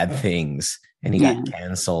bad things and he got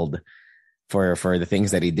canceled for the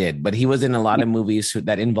things that he did. But he was in a lot of movies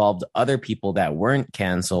that involved other people that weren't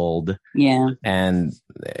canceled. Yeah. And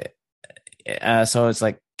so it's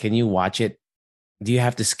like, can you watch it? Do you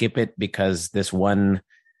have to skip it because this one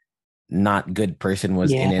not good person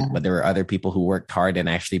was in it, but there were other people who worked hard and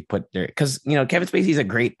actually put their, because Kevin Spacey's a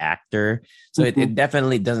great actor, so it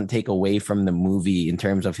definitely doesn't take away from the movie in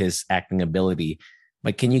terms of his acting ability,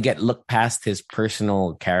 but can you look past his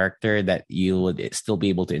personal character that you would still be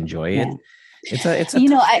able to enjoy it? It's a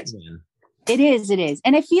it is,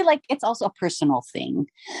 and I feel like it's also a personal thing.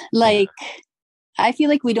 Like I feel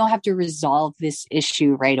like we don't have to resolve this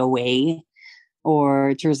issue right away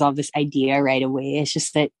or to resolve this idea right away. It's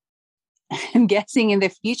just that I'm guessing in the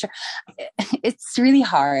future, it's really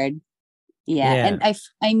hard. Yeah. And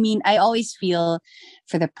I mean, I always feel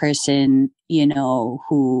for the person,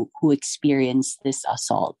 who experienced this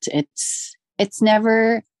assault. It's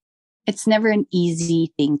never an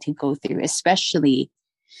easy thing to go through, especially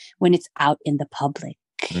when it's out in the public.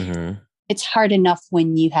 Mm-hmm. It's hard enough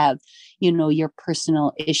when you have, your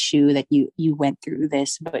personal issue that you went through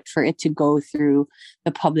this, but for it to go through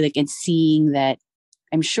the public and seeing that,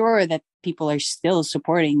 I'm sure that people are still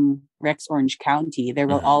supporting Rex Orange County. There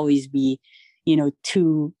will always be,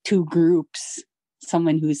 two groups,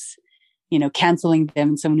 someone who's, canceling them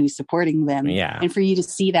and someone who's supporting them. Yeah. And for you to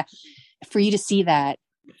see that,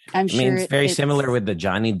 I'm sure it's very similar with the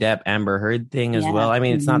Johnny Depp Amber Heard thing as well. I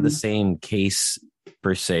mean, it's not the same case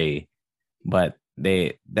per se, but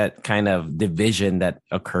that kind of division that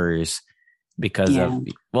occurs because of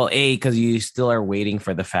because you still are waiting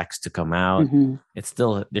for the facts to come out. There's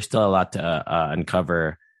still a lot to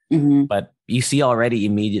uncover, but you see already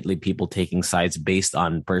immediately people taking sides based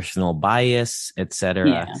on personal bias,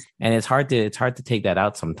 etc. And it's hard to take that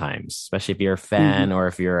out sometimes, especially if you're a fan or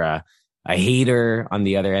if you're a hater on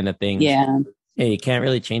the other end of things. You can't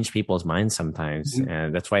really change people's minds sometimes,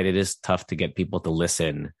 and that's why it is tough to get people to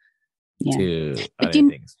listen to other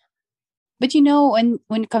things. But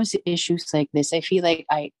when it comes to issues like this, I feel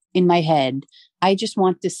like in my head, I just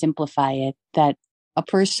want to simplify it that a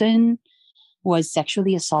person was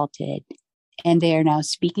sexually assaulted and they are now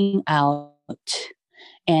speaking out,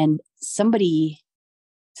 and somebody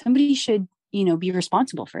should, be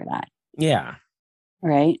responsible for that. Yeah.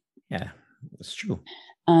 Right? Yeah, that's true.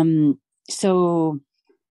 So,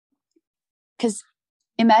 because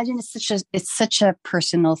imagine it's such a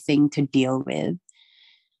personal thing to deal with.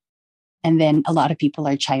 And then a lot of people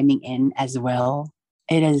are chiming in as well.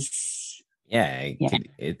 It is.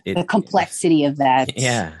 The complexity of that.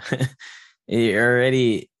 Yeah. You're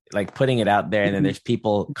already like putting it out there, and then there's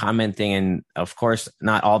people commenting, and of course,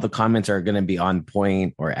 not all the comments are going to be on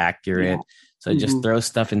point or accurate. So just throw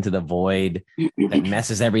stuff into the void that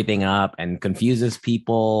messes everything up and confuses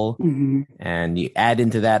people. And you add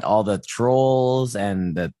into that all the trolls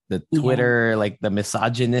and the Twitter, like the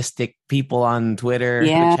misogynistic people on Twitter,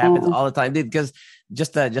 which happens all the time. Because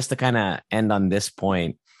just to kind of end on this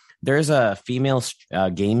point, there's a female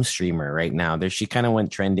game streamer right now. She kind of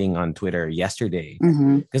went trending on Twitter yesterday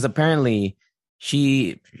because apparently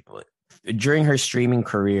during her streaming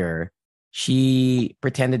career, she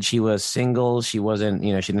pretended she was single. She wasn't,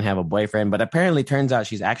 she didn't have a boyfriend, but apparently turns out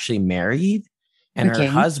she's actually married, and her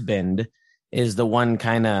husband is the one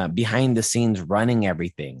kind of behind the scenes running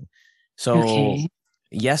everything. So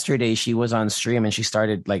yesterday she was on stream and she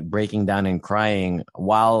started like breaking down and crying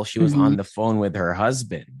while she was on the phone with her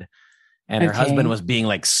husband. And her husband was being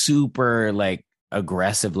like super like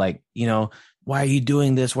aggressive, like, why are you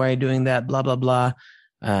doing this? Why are you doing that? Blah, blah, blah.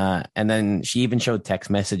 And then she even showed text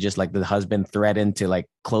messages like the husband threatened to like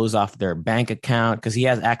close off their bank account because he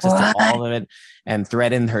has access to all of it, and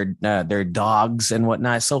threatened their dogs and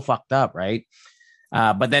whatnot. It's so fucked up, right?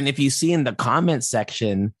 But then if you see in the comment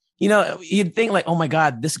section, you'd think like, oh my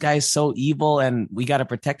God, this guy's so evil and we got to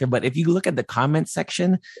protect her. But if you look at the comment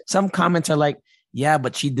section, some comments are like, yeah,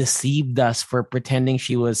 but she deceived us for pretending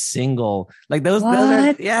she was single. Like those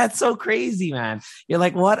are, it's so crazy, man. You're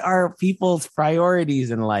like, what are people's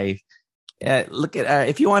priorities in life? Look at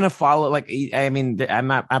if you want to follow, like, I mean,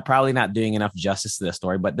 I'm probably not doing enough justice to the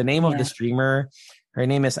story, but the name of the streamer, her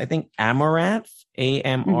name is, I think, Amaranth,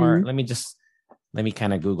 AMR. Let me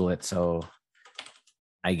kind of Google it so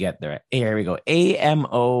I get there. Here we go.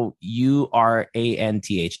 AMOURANTH,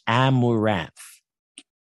 Amaranth.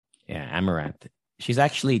 Yeah, Amaranth. She's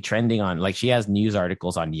actually trending on, like, she has news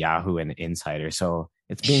articles on Yahoo and Insider. So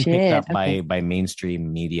it's being picked up by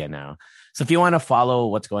mainstream media now. So if you want to follow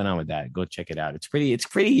what's going on with that, go check it out. It's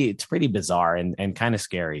pretty bizarre and kind of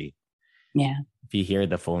scary. Yeah. If you hear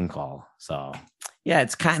the phone call. So yeah,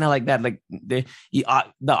 it's kind of like that. Like the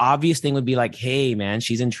obvious thing would be like, hey man,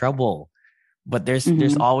 she's in trouble. But there's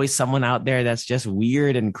always someone out there that's just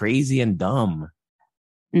weird and crazy and dumb.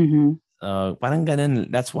 Parang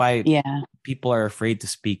ganun. That's why people are afraid to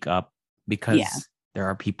speak up, because there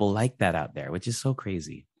are people like that out there, which is so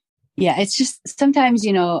crazy. Yeah, it's just sometimes,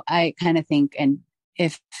 I kind of think, and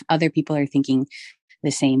if other people are thinking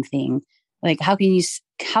the same thing, like how can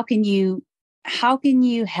you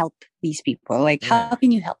help these people? Like how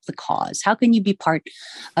can you help the cause? How can you be part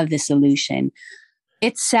of the solution?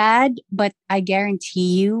 It's sad, but I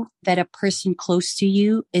guarantee you that a person close to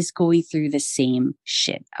you is going through the same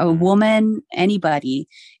shit. A woman, anybody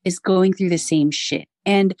is going through the same shit.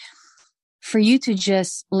 And for you to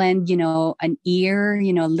just lend, an ear,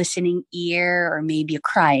 listening ear, or maybe a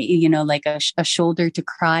cry, like a shoulder to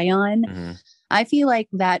cry on, I feel like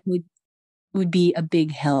that would be a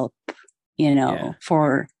big help,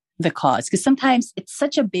 for the cause. Because sometimes it's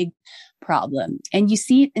such a big problem and you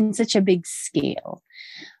see it in such a big scale,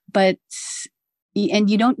 and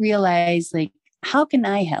you don't realize, like, how can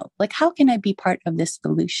I help? Like, how can I be part of this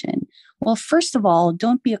solution? Well, first of all,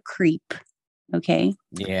 don't be a creep. Okay.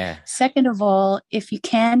 Yeah. Second of all, if you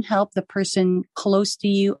can help the person close to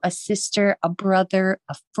you, a sister, a brother,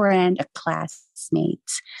 a friend, a classmate,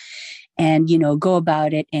 and, go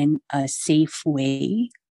about it in a safe way.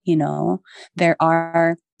 There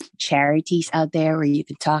are charities out there where you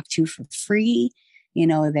can talk to for free.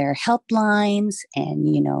 There are helplines and,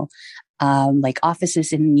 like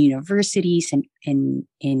offices in universities and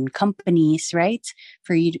in companies, right?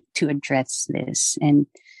 For you to address this. And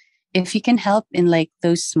if you can help in like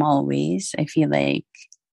those small ways, I feel like,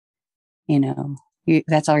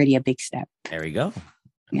 that's already a big step. There we go.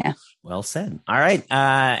 Yeah. Well said. All right.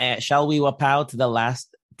 Shall we wapow to the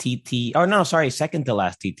last TT? Oh, no, sorry. Second to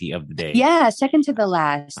last TT of the day. Yeah. Second to the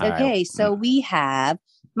last. All okay. right. So we have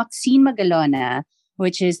Maxine Magalona,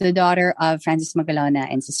 which is the daughter of Francis Magalona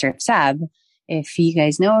and sister of Sab. If you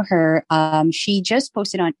guys know her, she just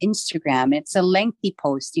posted on Instagram. It's a lengthy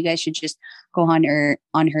post. You guys should just go on her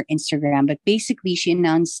Instagram. But basically, she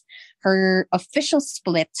announced her official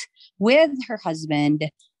split with her husband,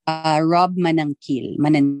 Rob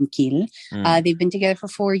Manangkil. They've been together for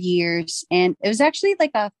 4 years, and it was actually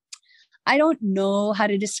like I don't know how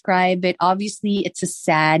to describe it. Obviously, it's a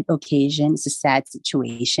sad occasion. It's a sad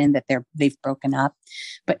situation that they've broken up.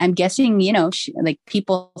 But I'm guessing,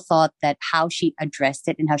 people thought that how she addressed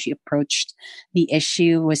it and how she approached the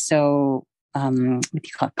issue was so,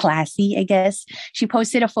 classy, I guess. She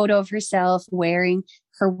posted a photo of herself wearing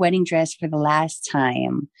her wedding dress for the last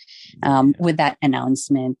time with that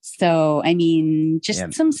announcement. So, I mean,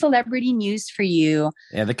 just some celebrity news for you.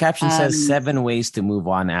 Yeah, the caption says 7 ways to move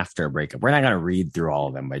on after a breakup. We're not going to read through all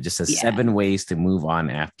of them, but it just says 7 ways to move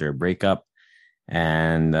on after a breakup.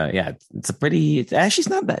 And it's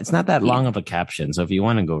not that long of a caption. So if you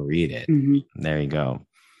want to go read it, there you go.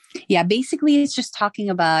 Yeah, basically it's just talking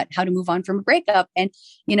about how to move on from a breakup. And,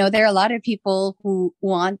 there are a lot of people who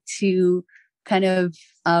want to kind of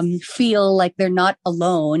feel like they're not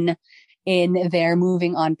alone in their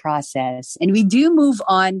moving on process. And we do move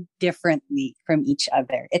on differently from each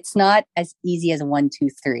other. It's not as easy as 1, 2,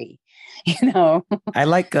 3, you know. I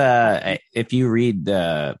like if you read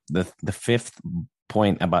the fifth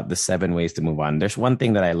point about the 7 ways to move on. There's one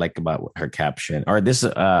thing that I like about her caption, or this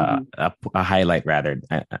a highlight rather.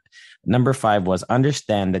 Number 5 was,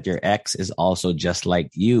 understand that your ex is also just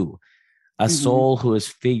like you, a soul who is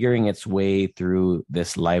figuring its way through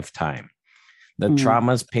this lifetime. The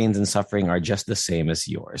traumas, pains, and suffering are just the same as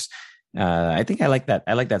yours. I think I like that.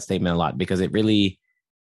 I like that statement a lot because it really,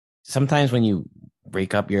 sometimes when you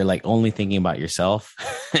break up, you're like only thinking about yourself.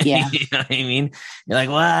 Yeah. You know what I mean? You're like,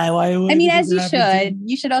 why? I mean, as you should.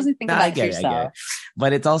 You should also think about yourself.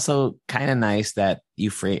 But it's also kind of nice that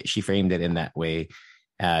she framed it in that way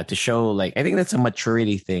to show, like, I think that's a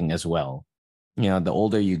maturity thing as well. You know, the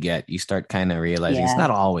older you get, you start kind of realizing it's not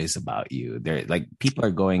always about you. They're like, people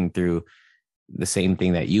are going through the same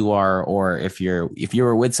thing that you are, or if you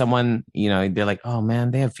were with someone, you know, they're like, oh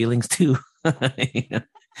man, they have feelings too. Maturity,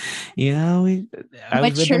 that's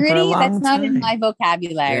not in my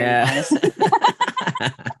vocabulary. Yeah.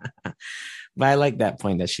 But I like that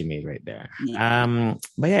point that she made right there. Yeah.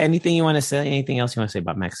 But yeah, anything you want to say? Anything else you want to say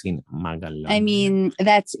about Maxine Magalan? I mean,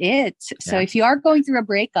 that's it. So if you are going through a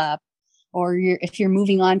breakup, or if you're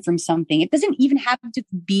moving on from something, it doesn't even have to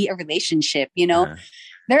be a relationship, you know.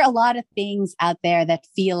 There are a lot of things out there that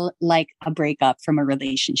feel like a breakup from a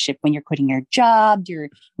relationship. When you're quitting your job, you're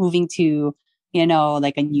moving to, you know,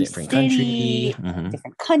 like a new city,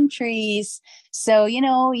 different countries. So, you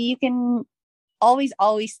know, you can always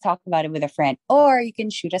talk about it with a friend, or you can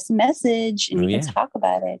shoot us a message and we can talk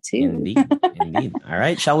about it too. Indeed. All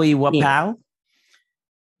right. Shall we wapow?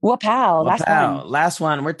 Wapow. Last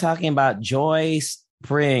one. We're talking about Joyce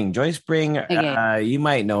Spring. Joyce Spring, you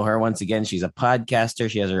might know her. Once again, she's a podcaster.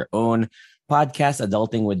 She has her own podcast,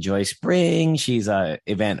 Adulting with Joyce Spring. She's a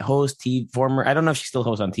event host, I don't know if she still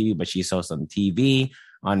hosts on TV, but she's hosts on TV,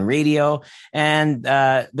 on radio. And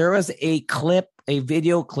there was a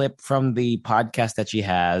video clip from the podcast that she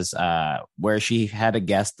has where she had a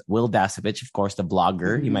guest, Will Dasovich, of course, the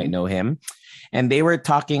blogger. You might know him. And they were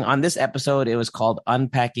talking on this episode. It was called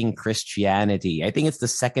Unpacking Christianity. I think it's the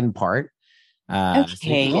second part. So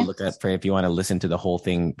you can look at it if you want to listen to the whole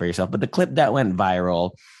thing for yourself. But the clip that went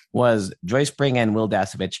viral was Joyce Spring and Will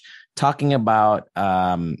Dasovich talking about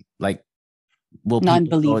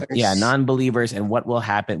non-believers. Non-believers and what will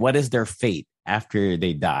happen. What is their fate after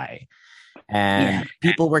they die? And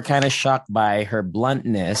people were kind of shocked by her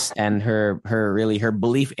bluntness and her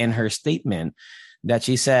belief in her statement that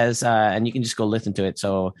she says, and you can just go listen to it.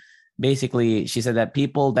 So basically, she said that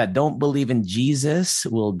people that don't believe in Jesus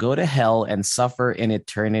will go to hell and suffer in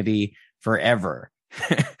eternity forever.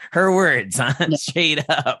 Her words, straight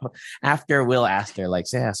up. After Will asked her, like,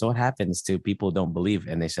 so what happens to people who don't believe?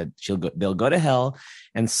 And they said they'll go to hell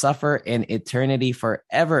and suffer in eternity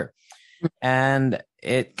forever. And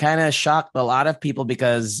it kind of shocked a lot of people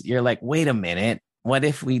because you're like, wait a minute. What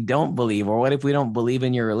if we don't believe, or what if we don't believe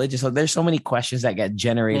in your religion? So there's so many questions that get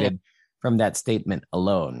generated from that statement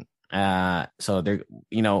alone. So they're,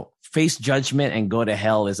 face judgment and go to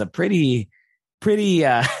hell is a pretty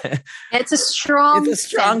it's a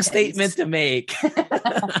strong statement to make.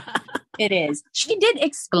 It is. She did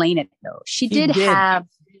explain it though. She did have,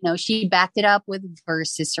 she backed it up with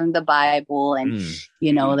verses from the Bible and,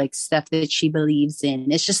 like stuff that she believes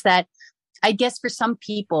in. It's just that I guess for some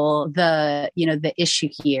people, the issue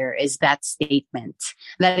here is that statement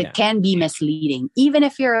that it can be misleading, even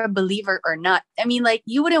if you're a believer or not. I mean, like,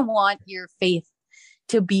 you wouldn't want your faith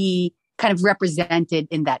to be kind of represented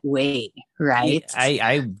in that way, right?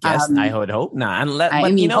 I guess I would hope not.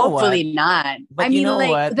 Hopefully not. But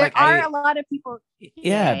there are a lot of people.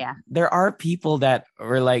 Yeah. There are people that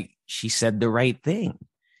were like, she said the right thing.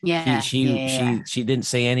 Yeah. She didn't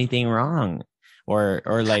say anything wrong.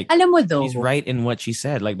 Or like, alam mo though, she's right in what she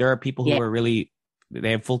said. Like, there are people who are really,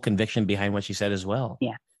 they have full conviction behind what she said as well.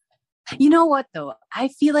 Yeah. You know what though? I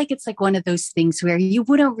feel like it's like one of those things where you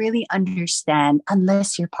wouldn't really understand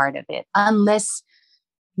unless you're part of it, unless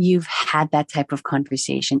you've had that type of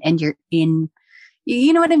conversation and you're in,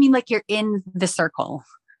 you know what I mean? Like, you're in the circle.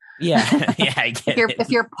 Yeah. Yeah. I get if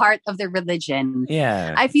you're part of the religion.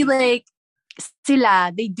 Yeah. I feel like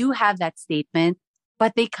they do have that statement,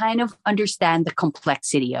 but they kind of understand the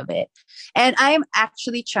complexity of it. And I'm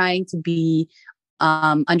actually trying to be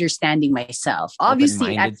understanding myself.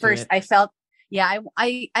 Obviously, at first I felt,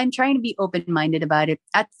 I'm trying to be open-minded about it.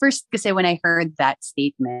 At first, because when I heard that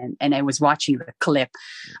statement and I was watching the clip,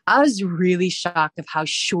 I was really shocked of how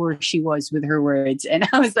sure she was with her words. And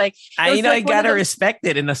I was like, I gotta respect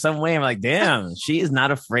it in some way. I'm like, damn, she is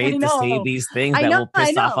not afraid to say these things that will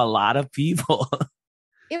piss off a lot of people.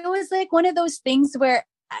 It was like one of those things where,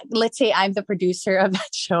 let's say I'm the producer of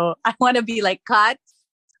that show. I want to be like, cut.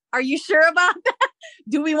 Are you sure about that?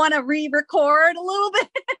 Do we want to re-record a little bit?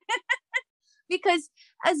 Because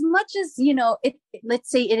as much as, let's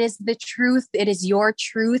say it is the truth, it is your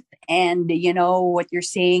truth. And, what you're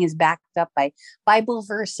saying is backed up by Bible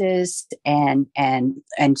verses and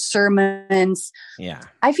sermons. Yeah.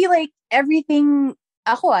 I feel like everything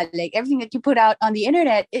that you put out on the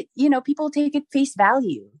internet, people take it face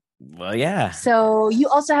value. Well, yeah. So you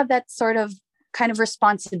also have that sort of kind of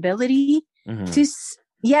responsibility to,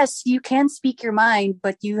 yes, you can speak your mind,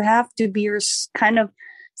 but you have to be kind of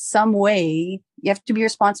some way, you have to be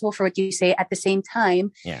responsible for what you say. At the same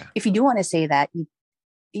time, if you do want to say that,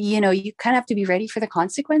 you kind of have to be ready for the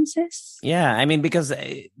consequences. Yeah, I mean, because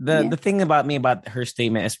the thing about her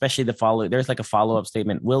statement, especially there's like a follow-up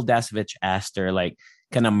statement. Will Dasovich asked her, like,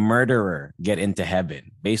 can a murderer get into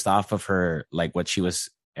heaven, based off of her, like, what she was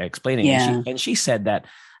explaining. And she said that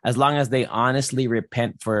as long as they honestly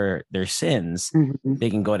repent for their sins, they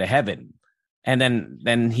can go to heaven. And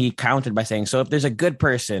then he countered by saying, so if there's a good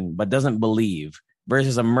person but doesn't believe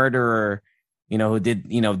versus a murderer, who did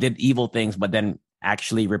evil things but then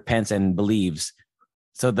actually repents and believes,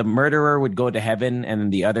 so the murderer would go to heaven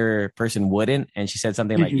and the other person wouldn't. And she said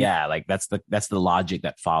something like, that's the logic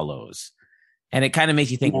that follows. And it kind of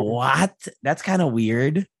makes you think, what? That's kind of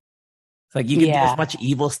weird. It's like you can do as much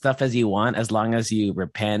evil stuff as you want as long as you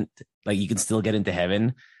repent, like you can still get into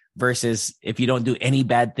heaven. Versus if you don't do any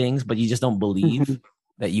bad things, but you just don't believe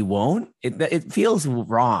that you won't, it feels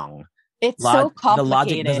wrong. It's so complicated. The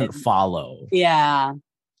logic doesn't follow. Yeah.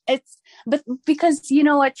 But because you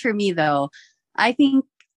know what, for me though, I think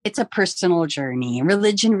it's a personal journey.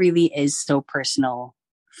 Religion really is so personal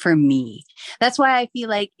for me. That's why I feel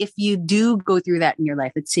like if you do go through that in your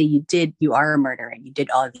life, let's say you are a murderer and you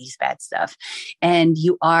did all these bad stuff and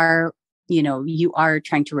you are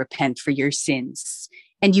trying to repent for your sins,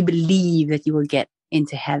 and you believe that you will get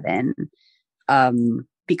into heaven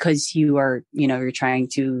because you are, you're trying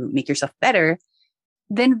to make yourself better,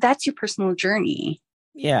 then that's your personal journey.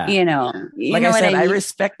 Yeah. Like I said, I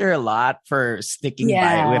respect her a lot for sticking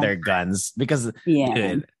by with her guns because,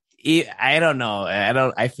 dude, I don't know.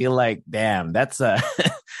 I feel like, damn, that's a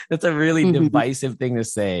really divisive thing to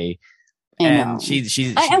say. And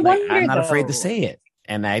she's like, I'm not afraid to say it.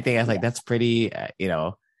 And I think I was like, that's pretty,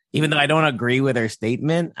 even though I don't agree with her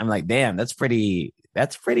statement, I'm like, damn, that's pretty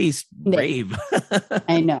brave.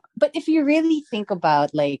 I know. But if you really think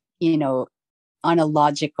about, like, on a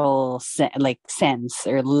logical sense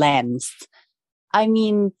or lens, I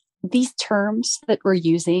mean, these terms that we're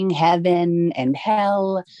using, heaven and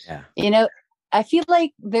hell, I feel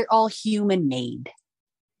like they're all human made.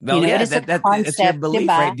 Well, it's your belief,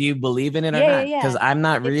 right? Do you believe in it or not? Because I'm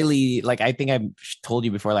not really, like, I think I've told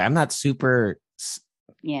you before, like, I'm not super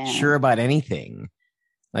sure about anything.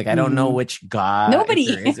 Like, I don't know which God.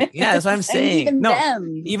 Nobody. That's what I'm saying.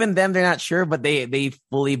 Even them, they're not sure, but they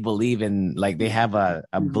fully believe in, like, they have a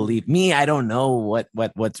belief. Me, I don't know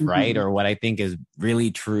what's right or what I think is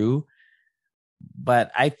really true,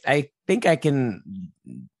 but I think I can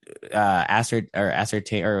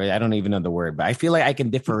ascertain, or I don't even know the word, but I feel like I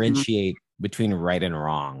can differentiate between right and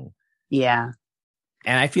wrong. Yeah.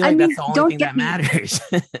 And I feel like that's the only thing that matters.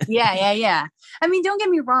 Yeah. I mean, don't get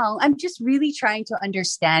me wrong. I'm just really trying to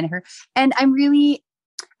understand her. And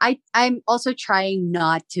I'm also trying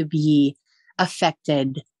not to be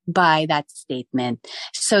affected by that statement.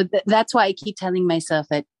 So that's why I keep telling myself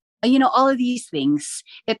that, all of these things,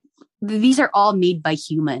 these are all made by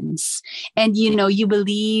humans. And, you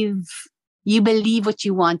believe what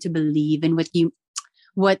you want to believe and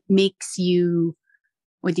what makes you,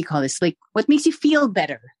 what do you call this? Like, what makes you feel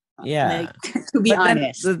better? Yeah. Like, to be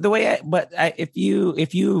honest.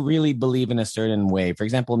 If you really believe in a certain way, for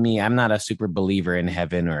example, me, I'm not a super believer in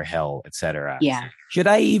heaven or hell, etc. Yeah. Should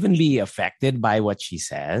I even be affected by what she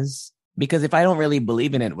says? Because if I don't really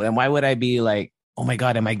believe in it, then why would I be like, oh my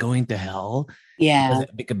God, am I going to hell? Yeah.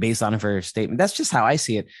 Because based on her statement. That's just how I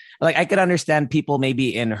see it. Like, I could understand people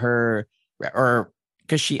maybe in her, or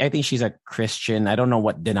because I think she's a Christian. I don't know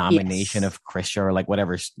what denomination of Christian or like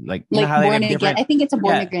whatever. Like how born again. I think it's a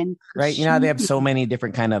born again Christian. Right? They have so many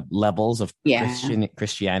different kind of levels of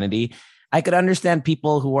Christianity. I could understand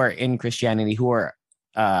people who are in Christianity who are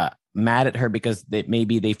mad at her because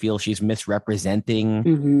maybe they feel she's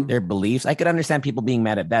misrepresenting their beliefs. I could understand people being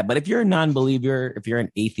mad at that. But if you're a non-believer, if you're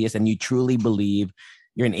an atheist and you truly believe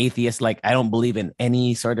you're an atheist, like I don't believe in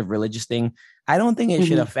any sort of religious thing, I don't think it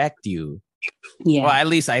should affect you. Yeah. Well, at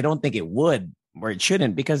least I don't think it would, or it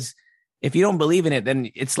shouldn't, because if you don't believe in it, then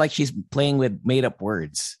it's like she's playing with made up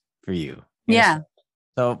words for you. Yeah.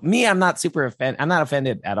 So me, I'm not super offended. I'm not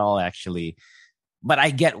offended at all, actually, but I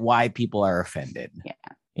get why people are offended. Yeah.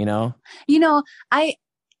 You know, I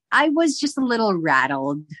was just a little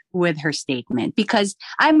rattled with her statement because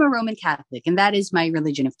I'm a Roman Catholic and that is my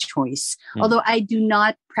religion of choice. Although I do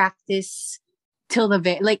not practice till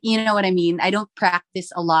you know what I mean? I don't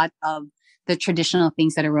practice a lot of the traditional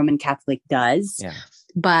things that a Roman Catholic does. Yeah.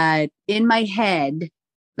 But in my head,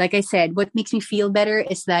 like I said, what makes me feel better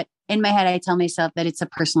is that in my head, I tell myself that it's a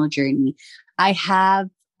personal journey. I have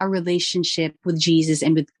a relationship with Jesus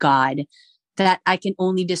and with God that I can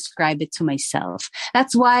only describe it to myself.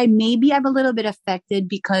 That's why maybe I'm a little bit affected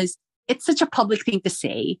because it's such a public thing to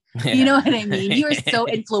say. Yeah. You know what I mean? You are so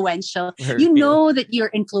influential. You know that you're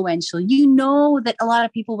influential. You know that a lot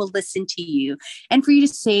of people will listen to you. And for you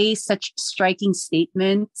to say such striking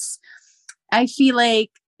statements, I feel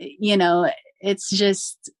like, you know, it's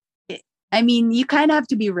just, I mean, you kind of have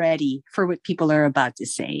to be ready for what people are about to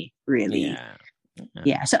say, really.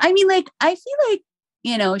 Yeah. So, I mean, like, I feel like,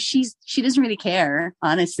 you know, she doesn't really care,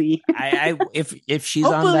 honestly. If she's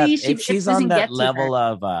on that, if she's on that level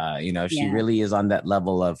of, you know, if she really is on that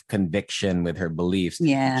level of conviction with her beliefs,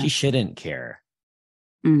 she shouldn't care.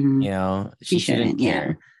 You know, she shouldn't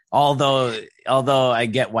care. Although I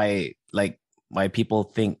get why people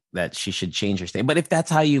think that she should change her state. But if that's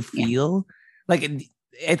how you feel, like,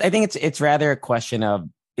 I think it's rather a question of,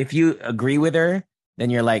 if you agree with her, then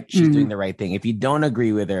you're like, she's doing the right thing. If you don't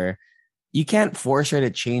agree with her, you can't force her to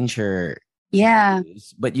change her. Yeah.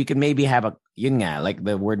 Views, but you can maybe have like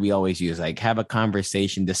the word we always use, like have a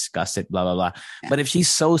conversation, discuss it, blah, blah, blah. Yeah. But if she's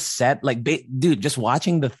so set, like, dude, just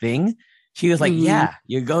watching the thing, she was like, yeah,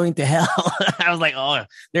 you're going to hell. I was like, oh,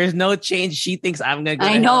 there's no change. She thinks I'm going to go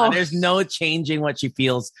to hell. There's no changing what she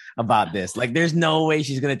feels about this. Like, there's no way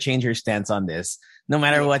she's going to change her stance on this, no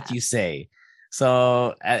matter what you say.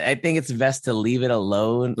 So I think it's best to leave it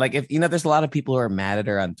alone. Like, if, you know, there's a lot of people who are mad at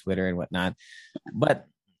her on Twitter and whatnot, but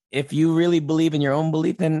if you really believe in your own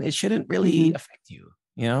belief, then it shouldn't really affect you,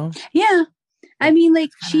 you know? Yeah. I mean,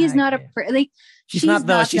 like, she is not she's not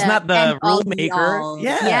the rule maker.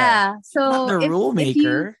 Yeah. So not the rule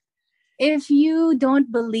maker. If you don't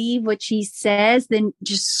believe what she says, then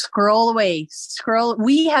just scroll away.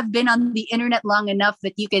 We have been on the internet long enough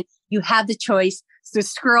that you have the choice to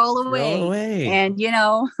scroll away. And, you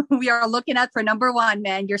know, we are looking out for number one,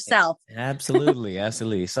 man, yourself. Absolutely.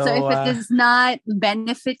 So if it does not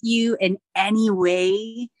benefit you in any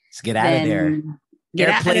way, just get out of there.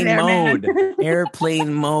 Airplane mode.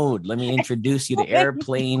 Airplane mode. Let me introduce you to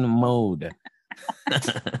airplane mode.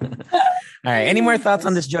 All right. Any more thoughts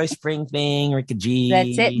on this Joy Spring thing, Rika G?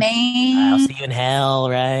 That's it, man. I'll see you in hell,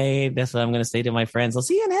 right? That's what I'm going to say to my friends. I'll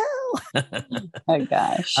see you in hell. Oh,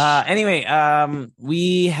 gosh. Anyway,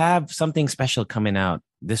 we have something special coming out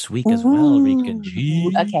this week as well, Rika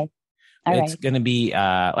G. Okay. It's going to be,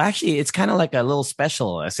 actually, it's kind of like a little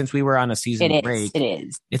special since we were on a season break. It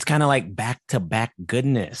is. It's kind of like back-to-back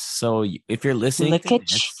goodness. So if you're listening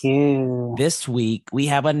this week, we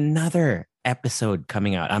have another episode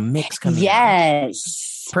coming out, a mix coming out.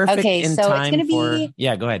 Yes. Perfect in time it's gonna be...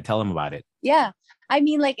 Yeah, go ahead. Tell them about it. Yeah. I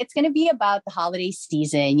mean, like, it's going to be about the holiday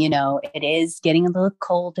season. You know, it is getting a little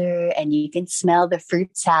colder and you can smell the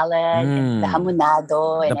fruit salad and the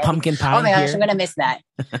hamonado. And the pumpkin pie. Oh my gosh, I'm going to miss that.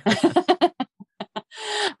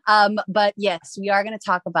 But yes, we are going to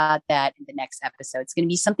talk about that in the next episode. It's going to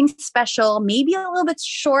be something special, maybe a little bit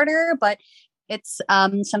shorter, but it's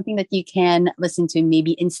something that you can listen to,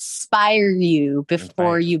 maybe inspire you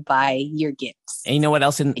before you buy your gifts. And you know what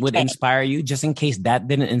else would inspire you? Just in case that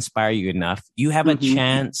didn't inspire you enough, you have a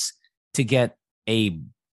chance to get a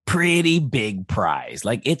pretty big prize.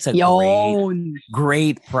 Like, it's a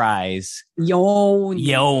great prize.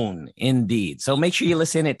 Yon, indeed. So make sure you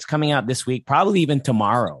listen. It's coming out this week, probably even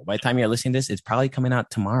tomorrow. By the time you're listening to this, it's probably coming out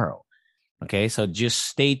tomorrow. Okay, so just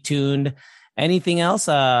stay tuned. Anything else?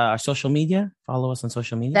 Our social media? Follow us on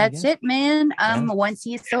social media. That's it, man.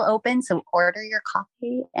 1C is still open, so order your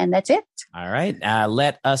coffee, and that's it. All right.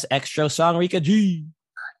 Let us extra song, Rika G.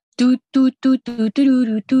 Do do do do do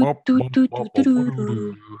do do do do do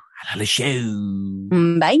do.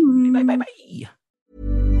 Bye. Bye bye bye.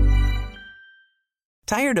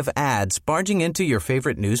 Tired of ads barging into your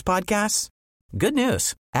favorite news podcasts? Good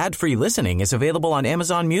news. Ad-free listening is available on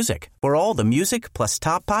Amazon Music for all the music plus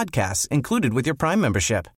top podcasts included with your Prime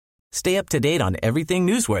membership. Stay up to date on everything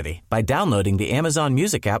newsworthy by downloading the Amazon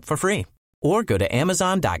Music app for free or go to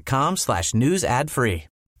amazon.com/news ad free.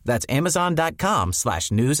 That's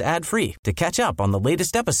amazon.com/news ad free to catch up on the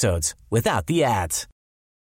latest episodes without the ads.